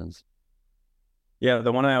horizons? Yeah,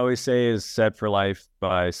 the one I always say is Set for Life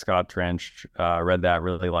by Scott Trench. Read that,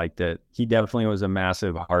 really liked it. He definitely was a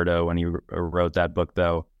massive hardo when he wrote that book,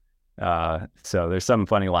 though. So there's some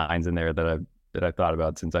funny lines in there that I thought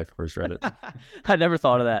about since I first read it. I never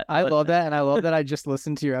thought of that. I love that. And I love that I just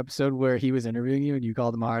listened to your episode where he was interviewing you and you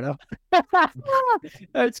called him Hardo.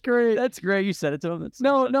 That's great. That's great. You said it to him.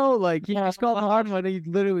 No, like he just called him Hardo and he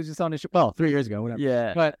literally was just on his show. Well, 3 years ago, whatever.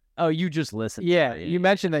 Yeah. But you just listened. Yeah. You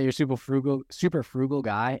mentioned that you're super frugal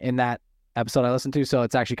guy in that episode I listened to. So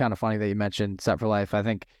it's actually kind of funny that you mentioned Set for Life. I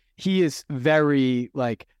think he is very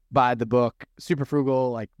like by the book, super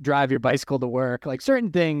frugal, like drive your bicycle to work, like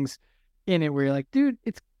certain things in it where you're like, dude,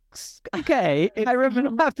 it's okay. I remember you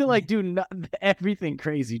don't have to like do everything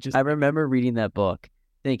crazy. Just I remember reading that book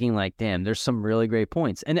thinking like, damn, there's some really great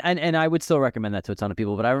points. And I would still recommend that to a ton of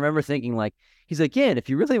people. But I remember thinking like, he's like, yeah, and if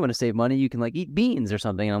you really want to save money, you can like eat beans or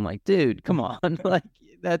something. And I'm like, dude, come on. Like,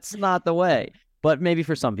 that's not the way. But maybe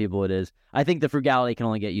for some people it is. I think the frugality can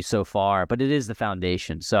only get you so far, but it is the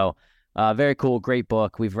foundation. So very cool. Great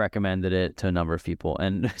book. We've recommended it to a number of people.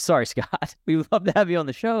 And sorry, Scott, we would love to have you on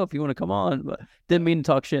the show if you want to come on, but didn't mean to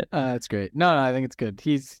talk shit. That's great. No, I think it's good.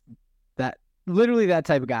 He's literally that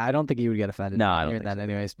type of guy. I don't think he would get offended. No, I don't think that so.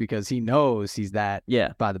 Anyways, because he knows he's that.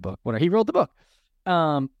 Yeah. By the book. He wrote the book.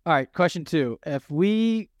 All right. Question 2. If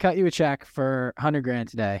we cut you a check for $100,000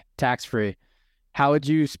 today, tax free, how would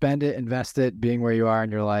you spend it, invest it, being where you are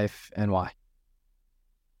in your life, and why?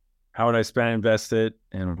 How would I spend, invest it,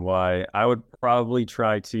 and why? I would probably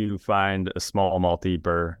try to find a small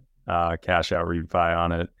multi-BRRRR cash out refi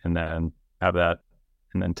on it, and then have that,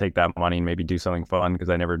 and then take that money and maybe do something fun, because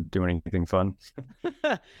I never do anything fun.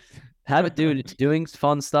 Have it, dude. Doing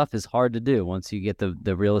fun stuff is hard to do once you get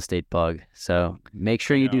the real estate bug. So make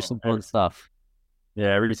sure you do some fun stuff.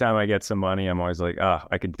 Yeah, every time I get some money, I'm always like,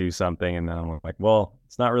 I could do something, and then I'm like, well,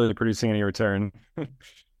 it's not really producing any return.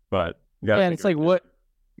 But and it's like, what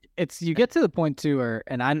it's you get to the point too,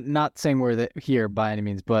 and I'm not saying we're here by any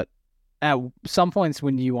means, but at some points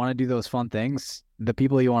when you want to do those fun things, the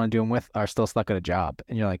people you want to do them with are still stuck at a job,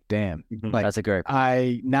 and you're like, damn, like that's a great.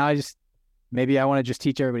 Maybe I want to just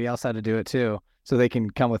teach everybody else how to do it too, so they can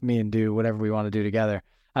come with me and do whatever we want to do together.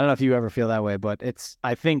 I don't know if you ever feel that way, but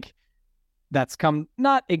I think that's come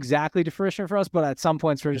not exactly to fruition for us, but at some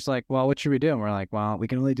points we're just like, well, what should we do? And we're like, well, we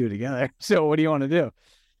can only do it together. So what do you want to do?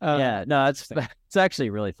 Yeah, no, it's actually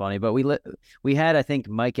really funny. But we had, I think,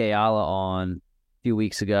 Mike Ayala on a few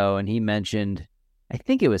weeks ago, and he mentioned, I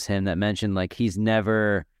think it was him that mentioned, like, he's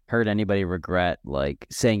never heard anybody regret like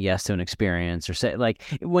saying yes to an experience, or say, like,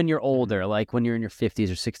 when you're older, like when you're in your 50s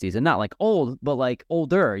or 60s, and not like old, but like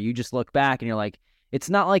older, you just look back and you're like, it's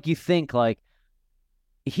not like you think like,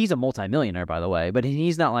 he's a multimillionaire, by the way, but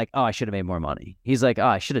he's not like, oh, I should have made more money. He's like, oh,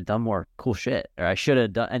 I should have done more cool shit, or I should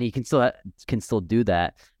have done, and he can still do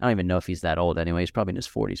that. I don't even know if he's that old anyway. He's probably in his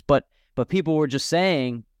 40s, but people were just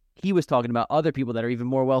saying, he was talking about other people that are even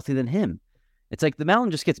more wealthy than him. It's like the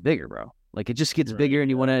mountain just gets bigger, bro. Like it just gets bigger, and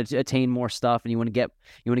you want to attain more stuff, and you want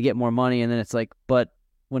to get more money, and then it's like, but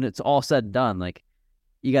when it's all said and done, like,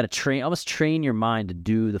 you got to almost train your mind to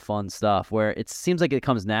do the fun stuff, where it seems like it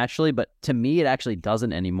comes naturally, but to me, it actually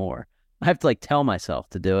doesn't anymore. I have to like tell myself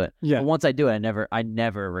to do it. Yeah. But once I do it, I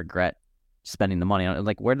never regret spending the money on it.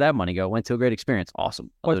 Like, where did that money go? Went to a great experience.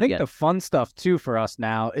 Awesome. Well, I think the fun stuff too for us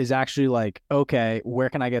now is actually like, okay,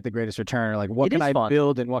 where can I get the greatest return? Or like, what can I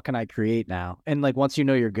build and what can I create now? And like, once you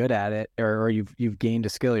know you're good at it, or you've gained a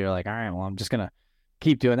skill, you're like, all right, well, I'm just gonna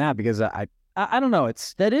keep doing that, because I don't know.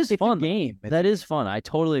 It's fun. A game. That is fun. I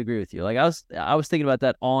totally agree with you. Like I was thinking about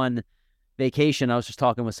that on vacation. I was just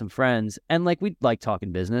talking with some friends, and like, we like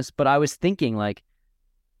talking business, but I was thinking like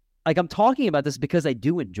I'm talking about this because I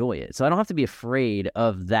do enjoy it. So I don't have to be afraid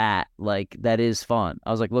of that. Like, that is fun.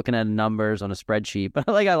 I was like looking at numbers on a spreadsheet, but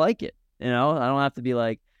like, I like it. You know, I don't have to be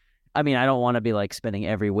like, I mean, I don't want to be like spending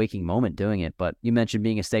every waking moment doing it, but you mentioned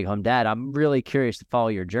being a stay-at-home dad. I'm really curious to follow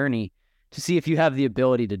your journey to see if you have the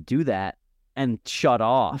ability to do that and shut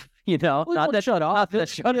off, you know, not that shut off,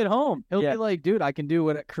 shut it home. He'll be like, dude, I can do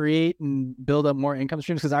what, create and build up more income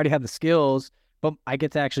streams, because I already have the skills, but I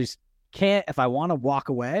get to actually can't, if I want to walk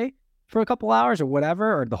away for a couple hours or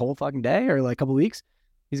whatever, or the whole fucking day, or like a couple weeks,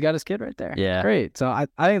 he's got his kid right there. Yeah. Great. So I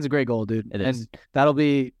think it's a great goal, dude. It is. And that'll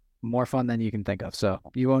be more fun than you can think of. So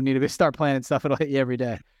you won't need to start planning stuff. It'll hit you every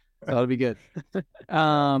day. So it'll be good.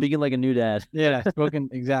 Speaking like a new dad. Yeah, spoken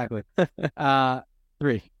exactly.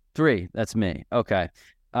 Three. That's me. Okay.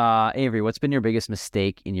 Avery, what's been your biggest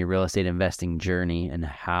mistake in your real estate investing journey, and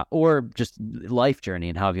how, or just life journey,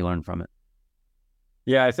 and how have you learned from it?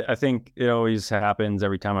 Yeah, I think it always happens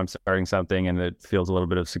every time I'm starting something and it feels a little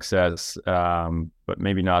bit of success, but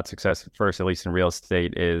maybe not success at first, at least in real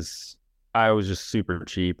estate, is I was just super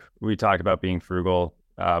cheap. We talked about being frugal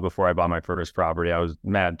before I bought my first property. I was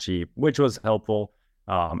mad cheap, which was helpful.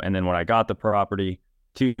 And then when I got the property,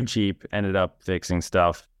 too cheap, ended up fixing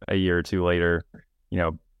stuff a year or two later, you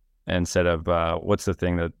know, instead of, what's the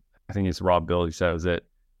thing that I think it's Rob Bill who says it,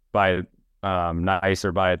 buy nice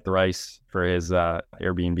or buy it thrice for his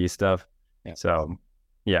Airbnb stuff. Yeah. So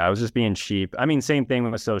yeah, I was just being cheap. I mean, same thing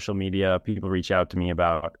with social media. People reach out to me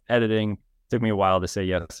about editing. Took me a while to say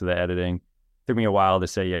yes to the editing. Took me a while to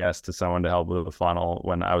say yes to someone to help with the funnel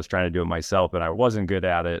when I was trying to do it myself and I wasn't good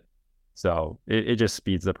at it. So it just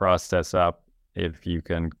speeds the process up if you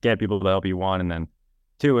can get people to help you, one, and then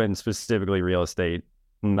two, and specifically real estate,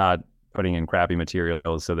 not putting in crappy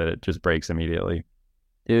materials so that it just breaks immediately.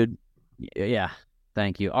 Dude, yeah,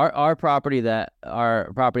 thank you. Our property that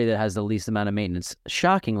has the least amount of maintenance,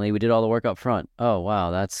 shockingly, we did all the work up front. Oh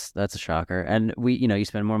wow, that's a shocker. And we, you know, you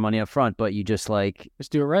spend more money up front, but you just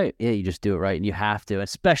do it right. Yeah, you just do it right, and you have to,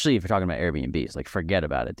 especially if you're talking about Airbnbs. Like, forget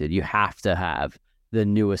about it, dude. You have to have the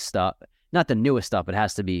newest stuff. Not the newest stuff, it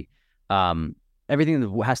has to be everything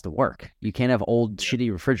that has to work. You can't have old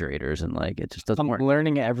shitty refrigerators, and like, it just doesn't work. I'm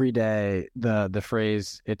learning every day the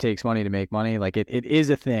phrase, it takes money to make money. Like, it is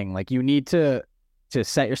a thing. Like, you need to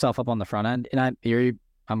set yourself up on the front end. And I'm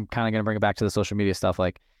kind of going to bring it back to the social media stuff.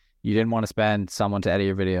 Like, you didn't want to spend someone to edit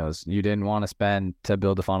your videos. You didn't want to spend to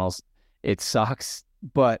build the funnels. It sucks,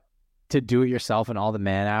 but to do it yourself and all the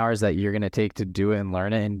man hours that you're going to take to do it and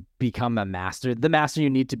learn it and become the master you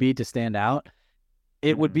need to be to stand out,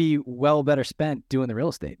 it would be well better spent doing the real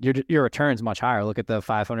estate. Your return's much higher. Look at the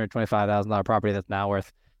 $525,000 property that's now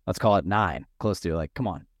worth, let's call it 9, close to. Like, come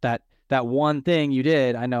on, that one thing you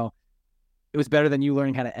did, I know it was better than you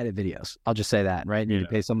learning how to edit videos. I'll just say that, right? You need to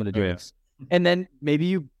pay someone to do this, and then maybe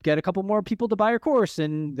you get a couple more people to buy your course,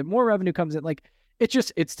 and the more revenue comes in. Like,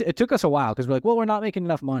 it took us a while because we're like, well, we're not making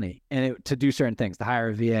enough money to do certain things, to hire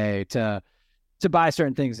a VA, to buy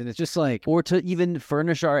certain things. And it's just like, or to even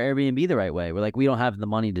furnish our Airbnb the right way. We're like, we don't have the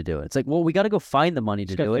money to do it. It's like, well, we got to go find the money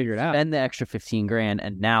to do it, figure it out. Spend the extra 15 grand.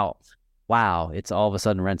 And now, wow, it's all of a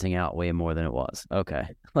sudden renting out way more than it was. Okay.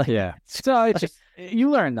 Yeah. So it's just, you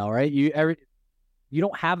learn though, right? You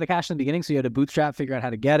don't have the cash in the beginning, so you had to bootstrap, figure out how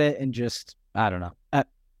to get it, and just, I don't know.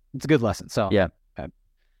 It's a good lesson. So yeah.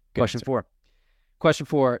 Question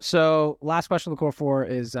four. So last question on the core four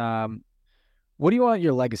is, what do you want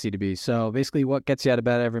your legacy to be? So basically, what gets you out of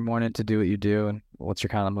bed every morning to do what you do, and what's your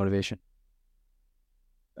kind of motivation?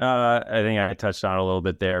 I think I touched on it a little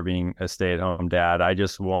bit there, being a stay-at-home dad. I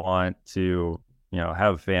just want to,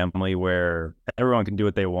 have a family where everyone can do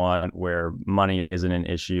what they want, where money isn't an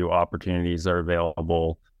issue, opportunities are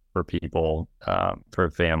available for people, for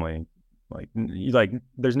a family. Like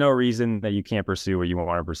there's no reason that you can't pursue what you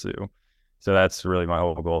want to pursue. So that's really my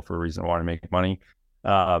whole goal for a reason I want to make money.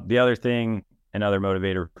 The other thing, another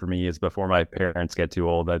motivator for me is before my parents get too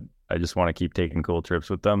old, I just want to keep taking cool trips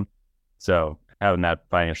with them. So having that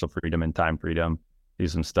financial freedom and time freedom, do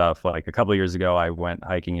some stuff. Like a couple of years ago, I went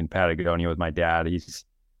hiking in Patagonia with my dad. He's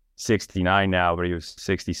 69 now, but he was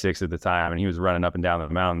 66 at the time, and he was running up and down the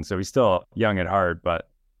mountain. So he's still young at heart, but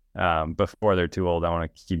before they're too old, I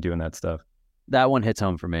want to keep doing that stuff. That one hits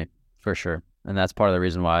home for me, for sure. And that's part of the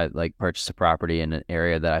reason why I purchase a property in an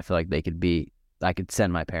area that I feel like I could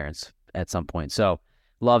send my parents at some point. So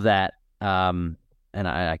love that. And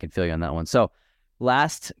I can feel you on that one. So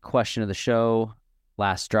last question of the show,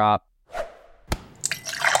 last drop.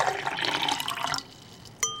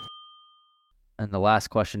 And the last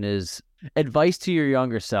question is advice to your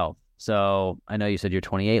younger self. So I know you said you're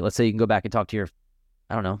 28. Let's say you can go back and talk to your,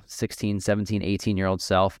 16, 17, 18-year-old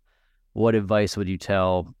self. What advice would you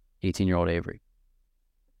tell 18-year-old Avery?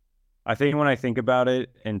 I think when I think about it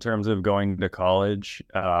in terms of going to college,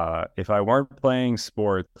 if I weren't playing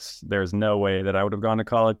sports, there's no way that I would have gone to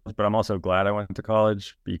college. But I'm also glad I went to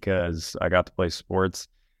college because I got to play sports.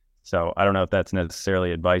 So I don't know if that's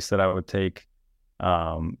necessarily advice that I would take,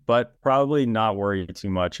 but probably not worry too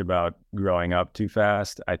much about growing up too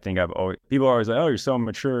fast. I think people are always like, oh, you're so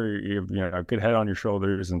mature, you have a good head on your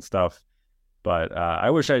shoulders and stuff. But I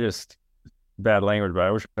wish bad language, but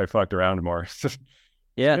I wish I fucked around more.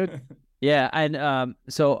 Yeah. Yeah. And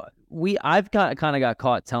so I've kind of got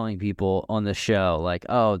caught telling people on the show, like,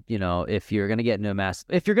 oh, if you're going to get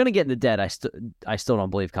into debt, I still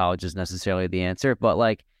don't believe college is necessarily the answer. But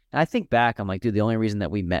I think back, I'm like, dude, the only reason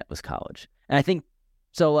that we met was college. And I think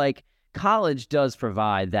so, college does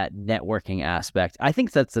provide that networking aspect. I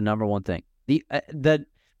think that's the number one thing. The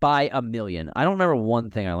by a million. I don't remember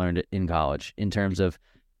one thing I learned in college in terms of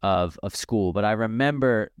school, but I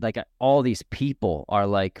remember all these people are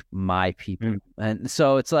my people. And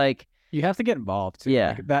so it's you have to get involved too.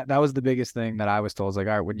 Yeah. That was the biggest thing that I was told. It's all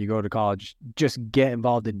right, when you go to college, just get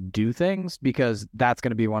involved and do things, because that's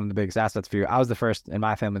going to be one of the biggest assets for you. I was the first in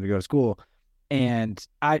my family to go to school, and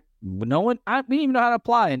we didn't even know how to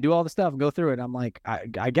apply and do all the stuff and go through it. I'm like,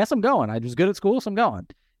 I guess I'm going. I was good at school, so I'm going.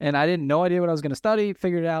 And I didn't no idea what I was going to study,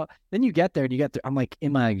 figured it out. Then you get there. I'm like,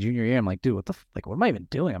 in my junior year, I'm like, dude, what am I even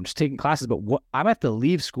doing? I'm just taking classes, but I'm have to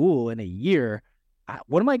leave school in a year.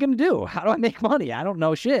 What am I going to do? How do I make money? I don't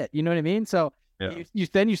know shit. You know what I mean? So yeah.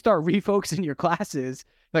 Then you start refocusing your classes.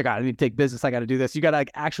 Like, I need to take business. I got to do this. You got to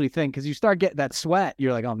actually think, because you start getting that sweat.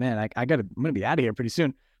 You're like, oh man, I'm going to be out of here pretty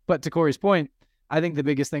soon. But to Corey's point, I think the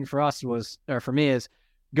biggest thing for me is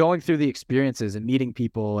going through the experiences and meeting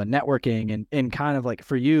people and networking and kind of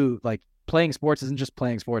for you, playing sports isn't just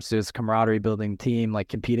playing sports. There's camaraderie building, team,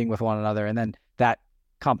 competing with one another. And then that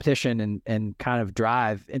competition and kind of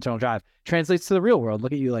internal drive translates to the real world.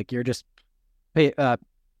 Look at you, you're just foot to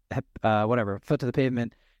the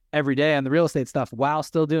pavement every day on the real estate stuff while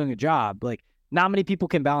still doing a job. Not many people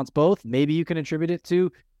can balance both. Maybe you can attribute it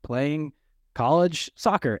to playing college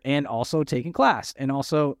soccer and also taking class and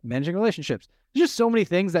also managing relationships. There's just so many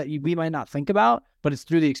things that we might not think about, but it's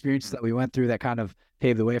through the experiences that we went through that kind of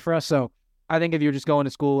paved the way for us. So I think if you're just going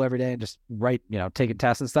to school every day and just taking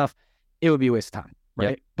tests and stuff, it would be a waste of time, right?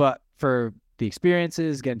 Yep. But for the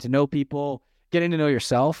experiences, getting to know people, getting to know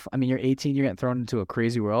yourself. I mean, you're 18, you're getting thrown into a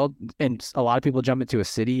crazy world, and a lot of people jump into a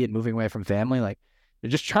city and moving away from family. They're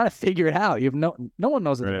just trying to figure it out. You have no one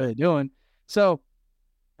knows what they're really doing. So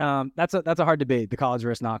that's a hard debate. The college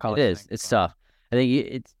versus not college. It is. It's tough. I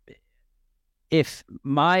think if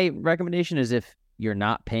my recommendation is, if you're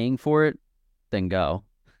not paying for it, then go.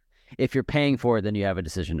 If you're paying for it, then you have a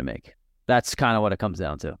decision to make. That's kind of what it comes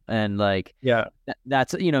down to. And like, yeah,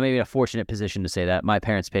 that's, maybe a fortunate position to say that. My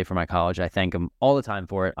parents pay for my college. I thank them all the time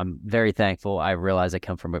for it. I'm very thankful. I realize I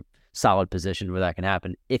come from a solid position where that can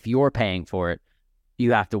happen. If you're paying for it,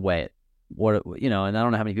 you have to weigh it. And I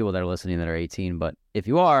don't know how many people that are listening that are 18, but if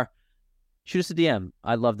you are, shoot us a DM.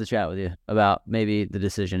 I'd love to chat with you about maybe the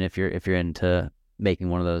decision if you're into making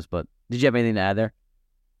one of those. But did you have anything to add there?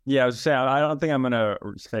 Yeah, I was saying, I don't think I'm going to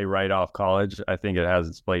say right off college. I think it has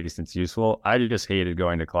its place. It's useful. I just hated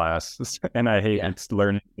going to class and I hated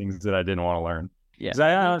learning things that I didn't want to learn. Yeah. Because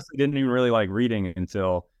I honestly didn't even really like reading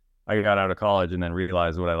until I got out of college and then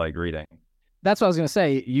realized what I like reading. That's what I was going to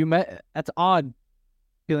say. That's odd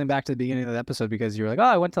feeling back to the beginning of the episode because you were like, oh,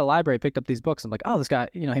 I went to the library, picked up these books. I'm like, oh, this guy,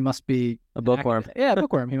 he must be a bookworm. Yeah, a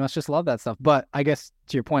bookworm. He must just love that stuff. But I guess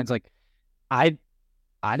to your point, it's like, I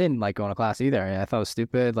didn't like going to class either. I thought it was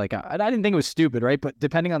stupid. Like, I didn't think it was stupid, right? But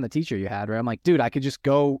depending on the teacher you had, right? I'm like, dude, I could just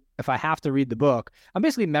go, if I have to read the book, I'm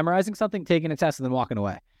basically memorizing something, taking a test, and then walking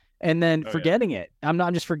away. And then forgetting it. I'm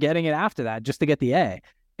just forgetting it after that just to get the A.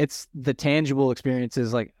 It's the tangible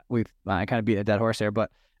experiences, like I kind of beat a dead horse here,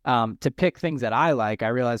 but to pick things that I like, I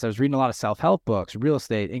realized I was reading a lot of self-help books, real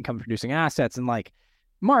estate, income-producing assets, and like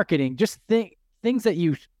marketing, just things that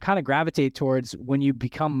you kind of gravitate towards when you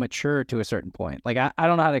become mature to a certain point. Like, I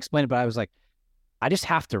don't know how to explain it, but I was like, I just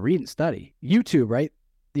have to read and study. YouTube, right?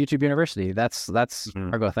 The YouTube University. That's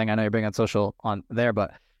our go thing. I know you're big on social on there,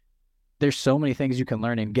 but there's so many things you can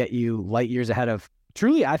learn and get you light years ahead of,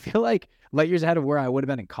 truly, I feel like light years ahead of where I would have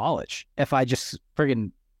been in college if I just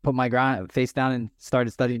friggin' put my face down and started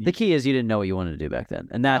studying. The key is you didn't know what you wanted to do back then.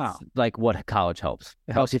 And that's like what college helps.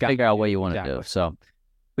 It helps you figure out what you want to do. So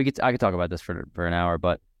I could talk about this for an hour,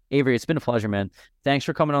 but Avery, it's been a pleasure, man. Thanks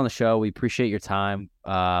for coming on the show. We appreciate your time.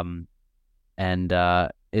 And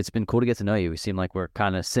it's been cool to get to know you. We seem like we're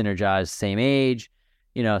kind of synergized, same age,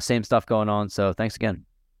 same stuff going on. So thanks again.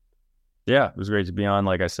 Yeah, it was great to be on.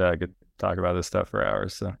 Like I said, I could talk about this stuff for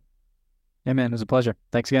hours. So yeah, man, it was a pleasure.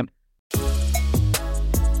 Thanks again.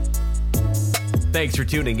 Thanks for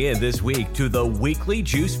tuning in this week to the Weekly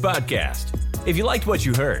Juice Podcast. If you liked what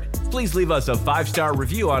you heard, please leave us a 5-star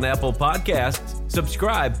review on Apple Podcasts,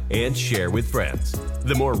 subscribe, and share with friends.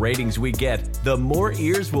 The more ratings we get, the more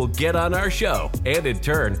ears we'll get on our show, and in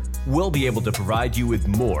turn, we'll be able to provide you with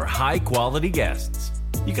more high-quality guests.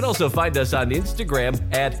 You can also find us on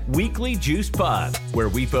Instagram at Weekly Juice Pod, where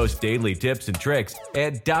we post daily tips and tricks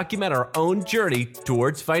and document our own journey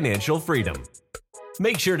towards financial freedom.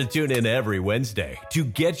 Make sure to tune in every Wednesday to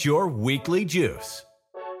get your weekly juice.